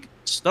and big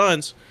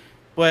stunts,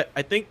 but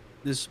I think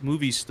this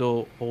movie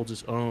still holds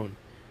its own.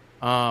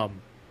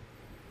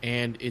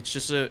 And it's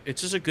just a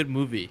good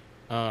movie,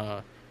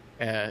 at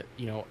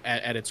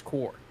its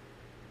core.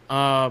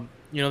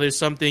 There's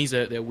some things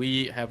that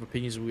we have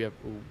opinions we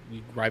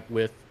gripe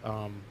with,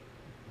 in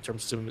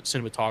terms of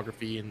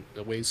cinematography and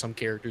the way some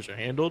characters are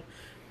handled,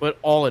 but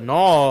all in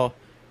all,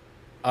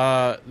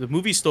 the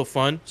movie's still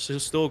fun. So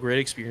it's still a great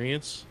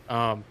experience.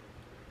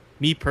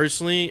 Me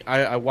personally,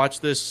 I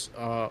watched this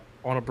on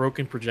a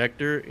broken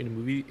projector in a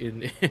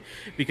movie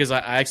because I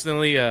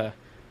accidentally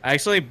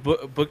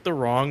booked the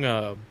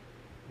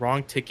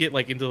wrong ticket,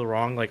 like into the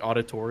wrong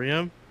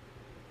auditorium.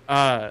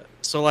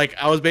 So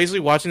I was basically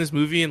watching this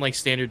movie in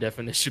standard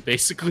definition,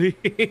 basically,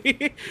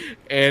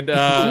 and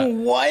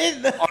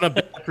what on a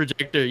bad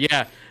projector,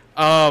 yeah.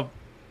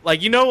 When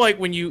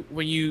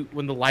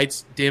the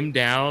lights dim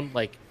down,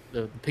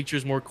 the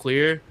picture's more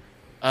clear.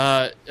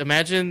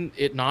 Imagine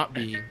it not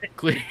being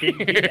clear,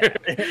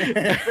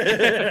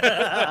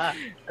 and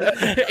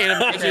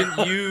imagine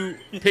you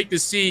pick the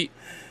seat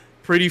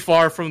pretty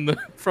far from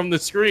the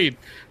screen.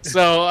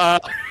 So.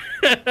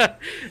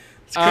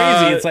 It's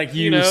crazy. It's like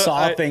you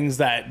saw things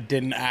that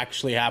didn't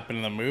actually happen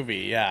in the movie.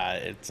 Yeah,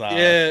 it's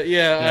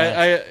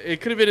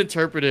it could have been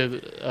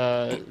interpreted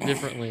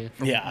differently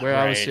from where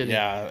I was sitting.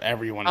 Yeah,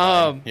 everyone.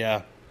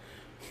 Yeah,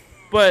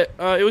 but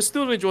it was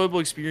still an enjoyable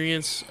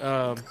experience.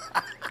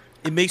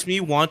 It makes me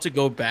want to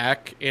go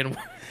back and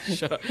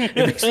it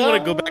makes me want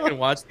to go back and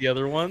watch the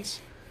other ones.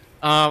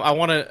 I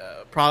want to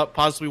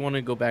possibly want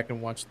to go back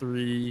and watch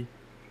three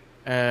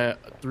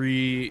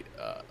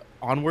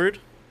onward.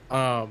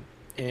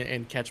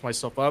 And catch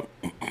myself up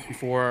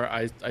before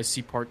I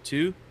see part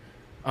 2.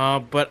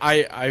 But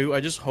I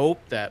just hope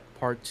that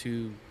part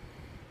 2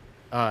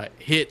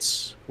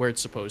 hits where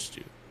it's supposed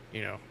to,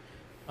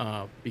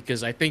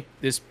 because I think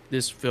this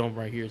film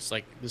right here, it's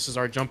this is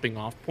our jumping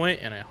off point,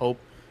 and I hope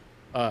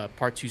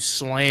part 2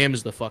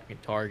 slams the fucking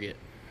target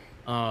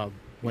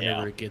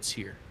whenever it gets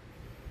here.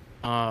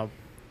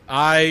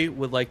 I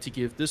would like to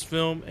give this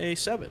film a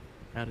 7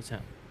 out of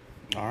 10.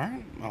 All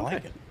right, I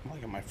like it,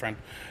 my friend.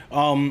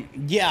 I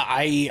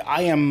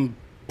am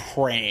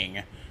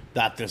praying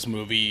that this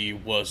movie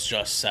was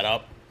just set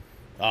up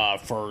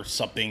for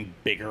something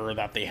bigger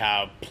that they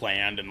have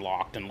planned and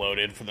locked and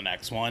loaded for the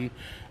next one,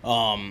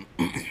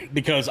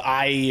 because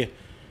I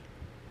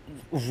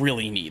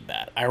really need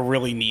that. I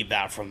really need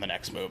that from the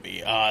next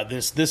movie.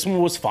 This one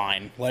was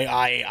fine.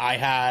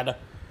 I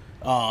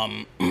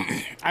I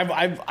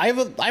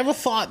have a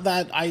thought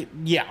that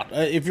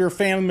if you're a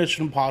fan of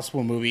Mission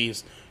Impossible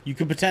movies, you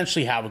could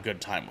potentially have a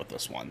good time with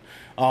this one.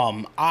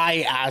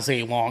 I, as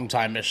a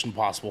longtime Mission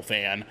Impossible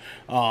fan,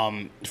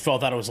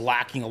 felt that it was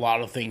lacking a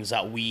lot of things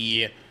that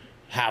we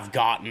have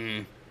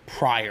gotten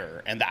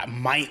prior, and that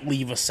might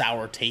leave a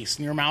sour taste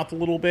in your mouth a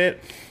little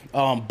bit.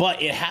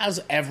 But it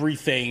has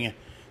everything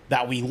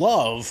that we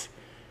love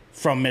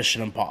from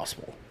Mission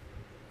Impossible.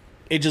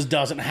 It just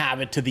doesn't have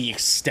it to the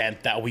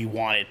extent that we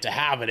want it to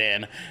have it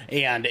in.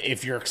 And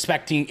if you're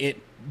expecting it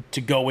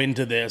to go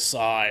into this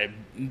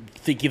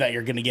thinking that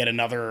you're going to get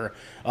another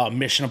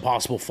Mission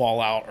Impossible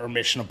Fallout or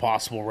Mission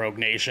Impossible Rogue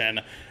Nation,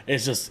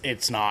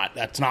 it's not.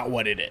 That's not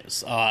what it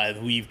is.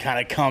 We've kind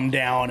of come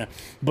down,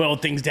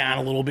 boiled things down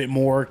a little bit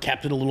more,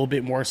 kept it a little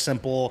bit more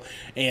simple,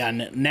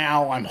 and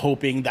now I'm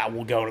hoping that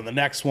we'll go to the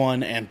next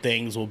one and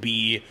things will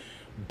be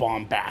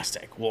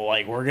bombastic. Well,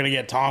 like, we're gonna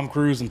get Tom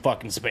Cruise in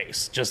fucking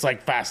space, just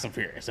like Fast and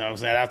Furious. You know what I'm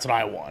saying? That's what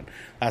I want.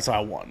 That's what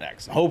I want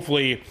next.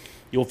 Hopefully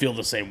you'll feel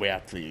the same way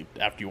after you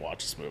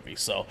watch this movie.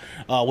 So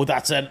with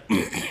that said,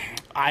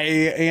 I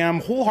am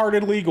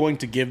wholeheartedly going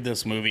to give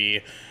this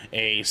movie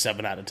a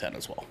 7 out of 10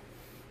 as well.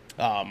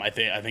 I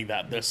think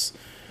that this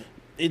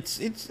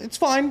it's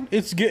fine.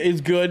 It's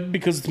good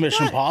because it's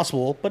Mission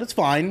Impossible, but it's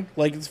fine.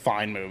 Like, it's a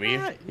fine movie. You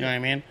know what I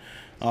mean?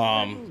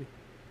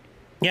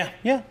 Yeah.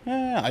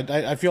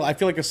 I feel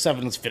like a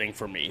 7 is fitting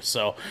for me.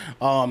 So,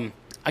 I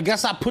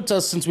guess that puts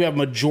us, since we have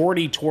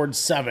majority towards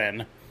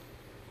 7,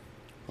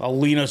 I'll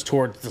lean us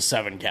towards the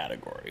 7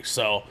 category.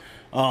 So,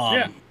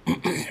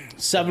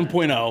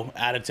 7.0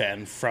 out of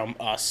 10 from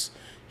us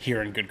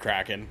here in Good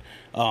Kraken.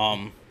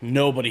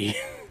 Nobody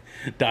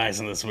dies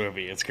in this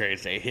movie. It's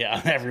crazy. Yeah,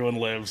 everyone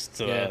lives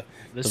to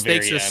the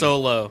stakes are so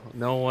low.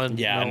 No one.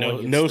 Yeah,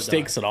 no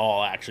stakes at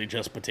all. Actually,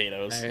 just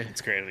potatoes.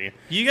 It's crazy.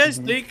 Do you guys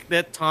think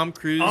that Tom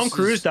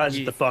Cruise dies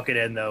at the fucking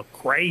end though?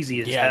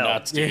 Crazy as hell.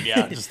 Nuts, dude.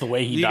 Yeah, just the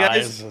way he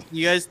dies.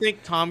 You guys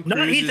think Tom Cruise?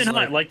 Not Ethan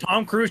Hunt. Like,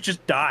 Tom Cruise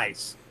just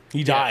dies.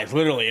 He dies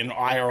literally in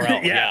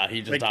IRL. Yeah,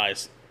 he just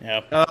dies.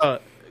 Yeah.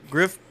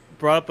 Griff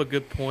brought up a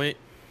good point,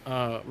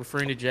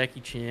 referring to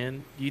Jackie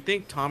Chan. Do you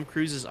think Tom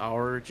Cruise is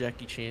our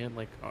Jackie Chan,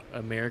 like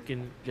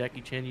American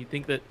Jackie Chan? You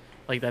think that,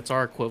 like, that's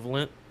our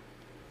equivalent?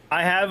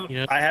 I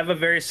have a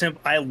very simple.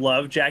 I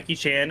love Jackie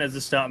Chan as a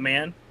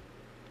stuntman,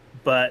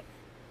 but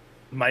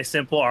my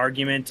simple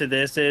argument to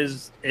this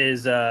is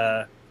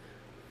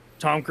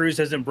Tom Cruise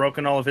hasn't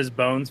broken all of his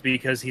bones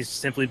because he's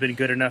simply been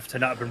good enough to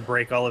not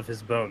break all of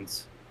his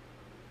bones.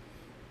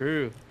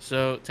 True.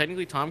 So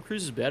technically, Tom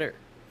Cruise is better.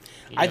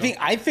 I think.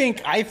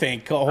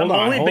 Hold I'm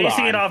on. only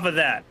basing it off of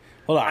that.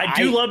 Hold on. I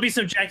do love me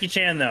some Jackie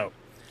Chan though.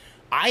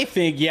 I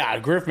think,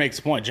 Griff makes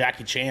a point.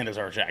 Jackie Chan is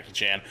our Jackie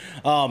Chan.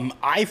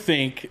 I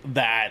think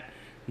that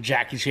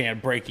Jackie Chan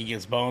breaking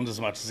his bones as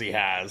much as he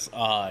has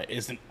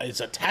is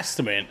a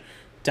testament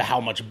to how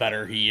much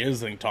better he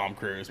is than Tom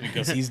Cruise,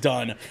 because he's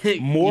done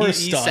more stunts.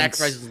 He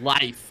sacrificed his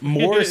life.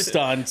 More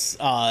stunts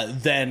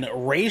than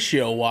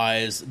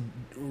ratio-wise,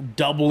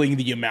 doubling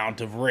the amount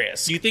of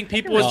risk. Do you think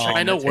people are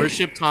trying to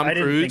worship Tom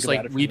Cruise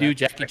like we do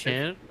Jackie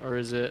Chan? Or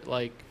is it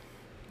like...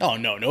 Oh,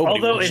 no,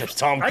 nobody worships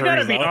Tom Cruise. I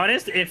gotta be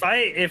honest, if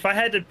I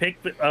had to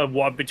pick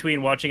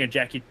between watching a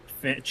Jackie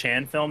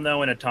Chan film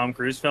though and a Tom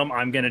Cruise film,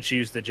 I'm gonna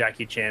choose the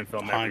Jackie Chan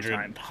film every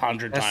time.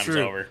 100 times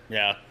over.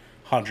 Yeah,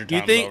 100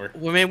 times over.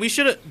 Well, man, we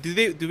should.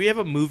 Do we have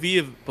a movie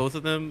of both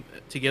of them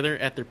together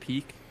at their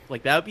peak?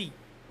 Like, that'd be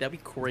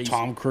crazy.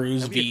 Tom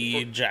Cruise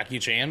v Jackie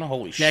Chan.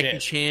 Holy shit. Jackie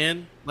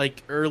Chan,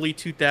 like early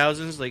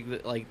 2000s.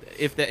 Like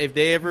if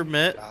they ever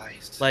met,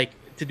 like,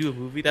 to do a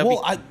movie.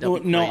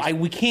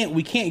 We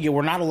can't get.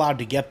 We're not allowed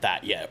to get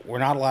that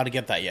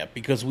yet.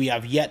 Because we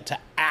have yet to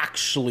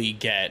actually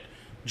get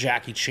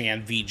Jackie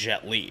Chan v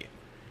Jet Li.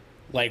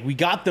 Like, we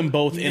got them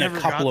both in a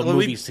couple of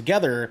movies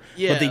together,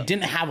 but they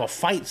didn't have a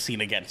fight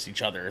scene against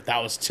each other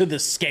that was to the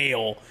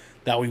scale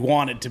that we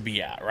wanted to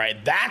be at.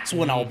 Right, that's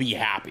when I'll be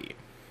happy.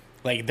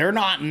 Like, they're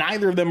not.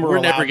 Neither of them are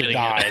allowed to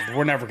die.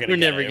 We're never gonna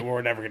get it.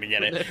 We're never gonna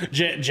get it.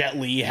 Jet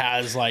Li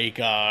has like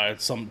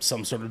some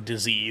sort of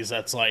disease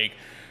that's like.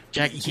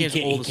 Jackie Chan's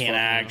old as fuck. He can't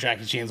act.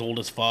 Jackie Chan's old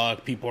as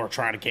fuck. People are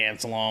trying to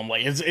cancel him.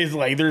 Like, it's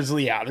like there's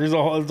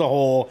a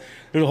whole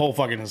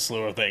fucking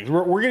slew of things.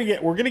 We're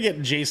gonna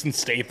get Jason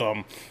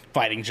Statham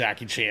fighting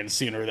Jackie Chan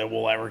sooner than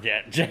we'll ever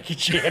get Jackie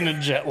Chan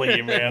and Jet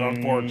Li, man.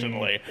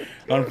 Unfortunately.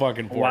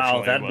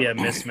 Wow, that'd be a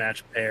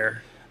mismatched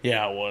pair.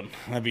 Yeah, it would.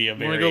 That'd be a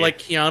very. Want to go like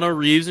Keanu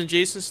Reeves and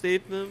Jason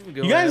Statham?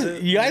 You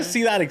guys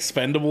see that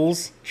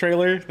Expendables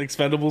trailer?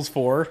 Expendables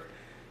 4.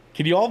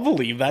 Can you all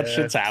believe that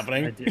shit's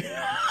happening?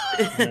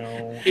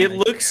 No, it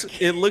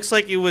looks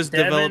like it was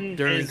developed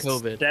during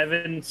COVID.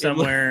 Devin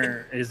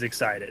somewhere is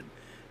excited.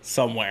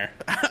 Somewhere.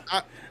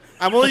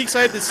 I'm only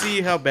excited to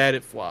see how bad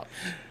it flops.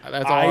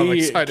 That's all I'm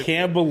excited. I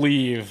can't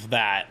believe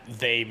that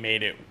they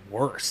made it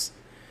worse.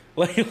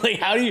 Like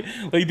how do you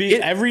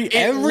every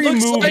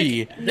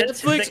movie?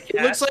 Netflix.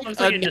 It looks like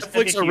a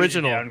Netflix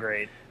original.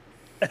 Downgrade.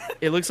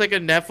 It looks like a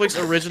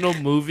Netflix original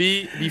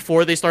movie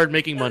before they started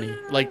making money.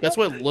 Like, that's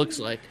what it looks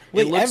like.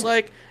 It looks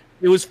like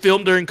it was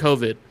filmed during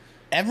COVID.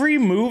 every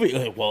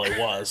movie, well, it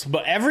was,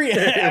 but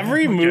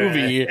every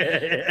movie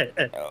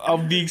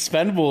of the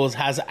Expendables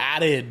has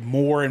added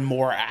more and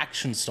more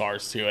action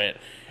stars to it,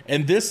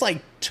 and this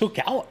like took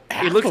out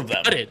half of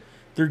them.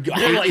 They're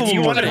like, do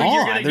you want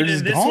to? They're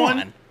just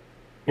gone.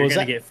 You're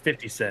gonna get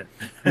 50 Cent.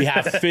 We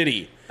have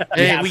Fitty. We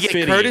get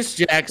Fitty. Curtis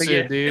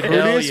Jackson, dude.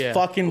 Curtis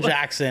fucking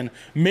Jackson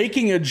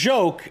making a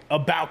joke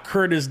about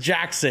Curtis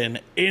Jackson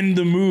in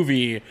the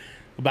movie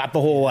about the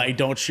whole like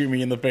 "don't shoot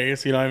me in the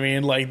face," you know what I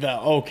mean? Like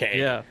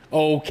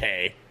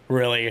okay,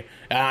 really?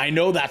 And I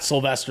know that's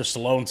Sylvester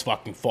Stallone's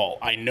fucking fault.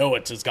 I know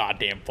it's his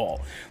goddamn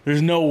fault.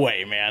 There's no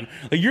way, man.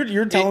 Like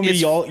you're telling me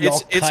y'all.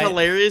 It's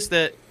hilarious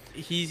that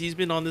he's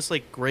been on this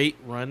like great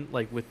run,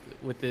 like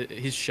with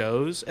his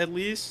shows at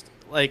least.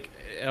 Like,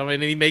 I mean,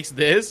 he makes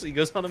this. He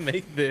goes on to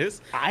make this.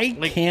 I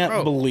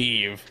can't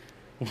believe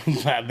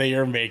that they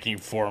are making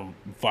 4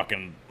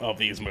 fucking of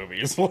these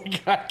movies.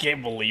 Like, I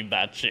can't believe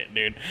that shit,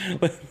 dude.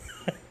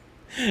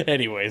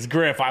 Anyways,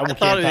 Griff, I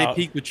thought they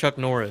peaked with Chuck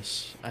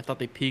Norris. I thought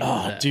they peaked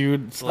with that.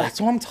 Dude, that's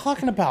what I'm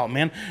talking about,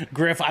 man.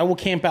 Griff, I will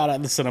camp out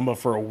at the cinema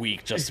for a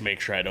week just to make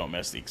sure I don't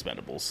miss the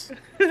Expendables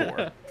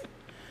 4.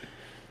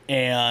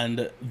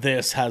 And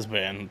this has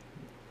been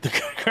the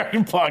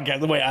Kraken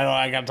podcast. Wait,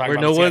 I gotta talk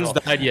about no one's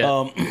died yet.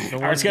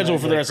 Our schedule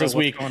for the rest of this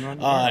week.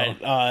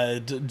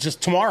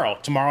 Just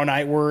tomorrow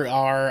night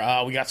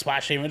we got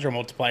Splash Damage, our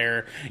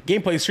multiplayer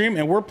gameplay stream,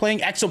 and we're playing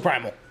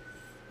Exoprimal.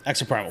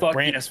 Fuck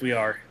yes, we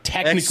are.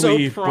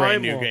 Technically,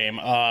 brand new game.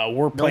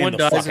 We're playing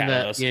the fuck out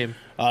of this game.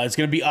 It's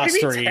gonna be us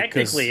three.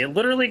 Technically, it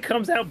literally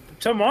comes out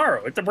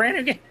tomorrow. It's a brand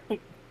new game.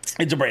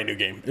 It's a brand new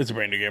game.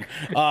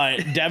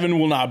 Devin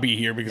will not be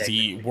here because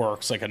he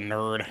works like a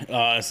nerd.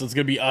 So it's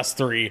gonna be us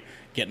three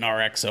getting our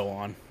EXO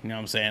on. You know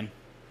what I'm saying?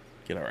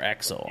 Get our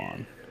EXO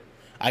on.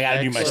 I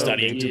gotta do my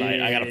studying tonight.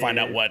 I gotta find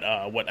out what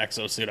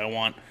EXO suit I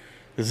want.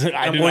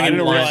 I didn't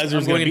realize there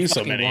was gonna be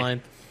so many.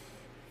 I'm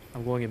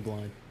going in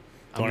blind.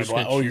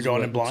 Oh, you're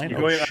going in blind?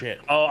 Oh,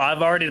 shit. Oh,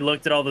 I've already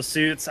looked at all the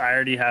suits. I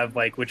already have,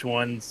 like, which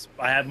ones.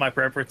 I have my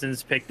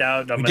preferences picked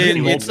out.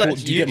 It's going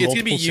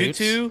to be you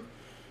two.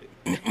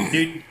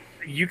 Dude,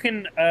 you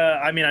can,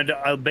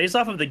 based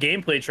off of the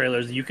gameplay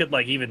trailers, you could,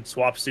 like, even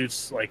swap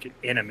suits, like,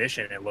 in a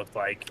mission, it looked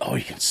like. Oh,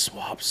 you can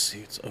swap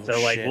suits. Oh,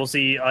 so, like, we'll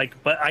see. Like,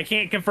 but I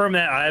can't confirm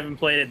that. I haven't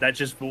played it. That's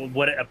just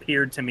what it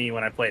appeared to me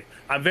when I played.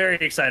 I'm very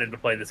excited to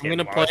play this game. I'm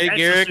going to play,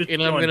 Garrick,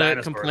 and I'm going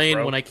to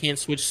complain when I can't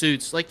switch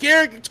suits. Like,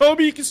 Garrick, you told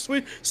me you can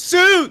switch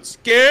suits,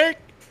 Garrick.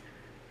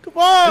 Come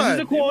on. This is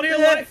a quality of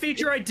life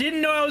feature I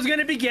didn't know I was going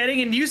to be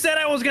getting, and you said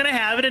I was going to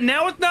have it, and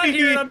now it's not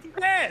here, and I'm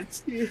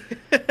pissed.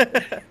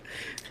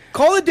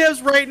 Call the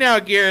devs right now,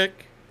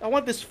 Garrick. I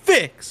want this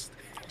fixed.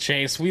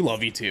 Chase, we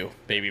love you too,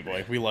 baby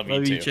boy. We love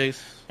you too.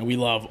 Chase. And we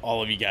love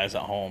all of you guys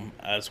at home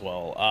as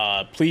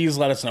well. Please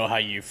let us know how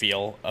you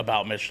feel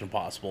about Mission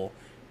Impossible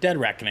Dead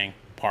Reckoning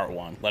Part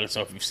 1. Let us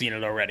know if you've seen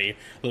it already.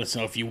 Let us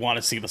know if you want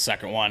to see the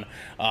second one.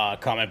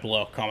 Comment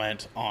below.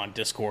 Comment on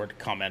Discord.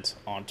 Comment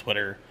on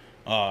Twitter.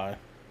 Not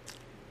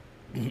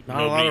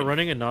a lot of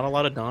running and not a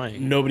lot of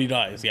dying. Nobody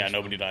dies. Yeah,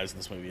 nobody dies in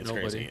this movie. It's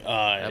crazy.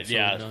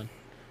 Done.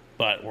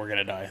 But we're going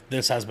to die.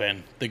 This has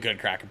been the Good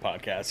Kraken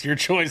Podcast. Your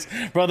choice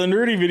for the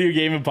nerdy video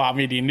game and pop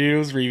media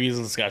news, reviews,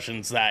 and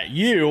discussions that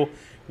you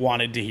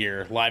wanted to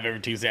hear. Live every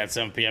Tuesday at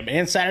 7 p.m.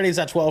 and Saturdays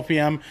at 12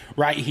 p.m.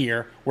 right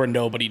here where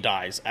nobody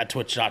dies at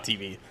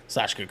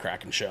twitch.tv/Good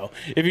Kraken Show.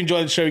 If you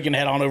enjoyed the show, you can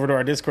head on over to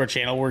our Discord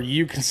channel where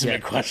you can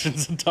submit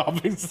questions and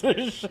topics to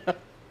the show.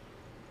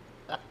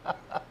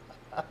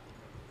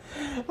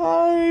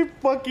 I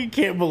fucking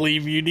can't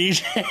believe you,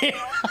 DJ.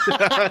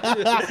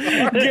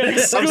 Get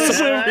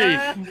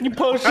exclusive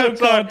post-show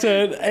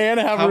content and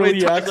have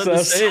early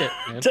access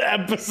to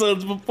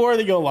episodes before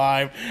they go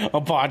live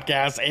on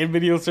podcasts and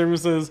video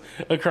services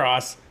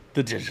across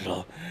the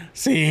digital.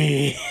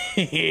 See,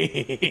 you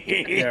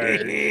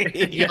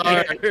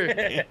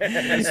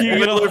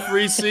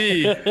free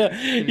C. You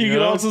can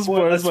also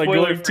support us by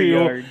going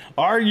to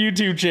our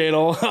YouTube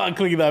channel,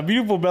 clicking that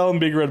beautiful bell and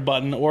big red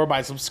button, or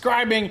by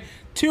subscribing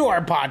to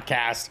our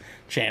podcast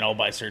channel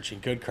by searching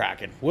Good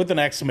Kraken with an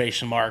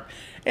exclamation mark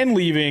and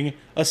leaving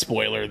a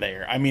spoiler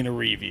there. I mean a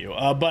review.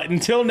 But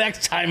until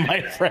next time,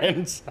 my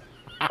friends.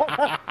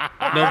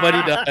 Nobody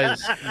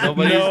dies.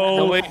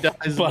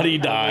 Nobody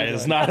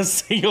dies. Not a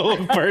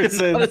single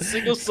person. Not a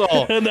single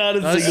soul. Not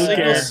a single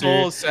character.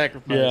 Soul is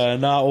sacrificed. Yeah,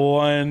 not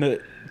one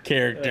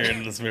character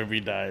in this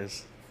movie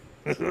dies.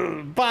 Bye.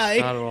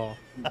 Not at all.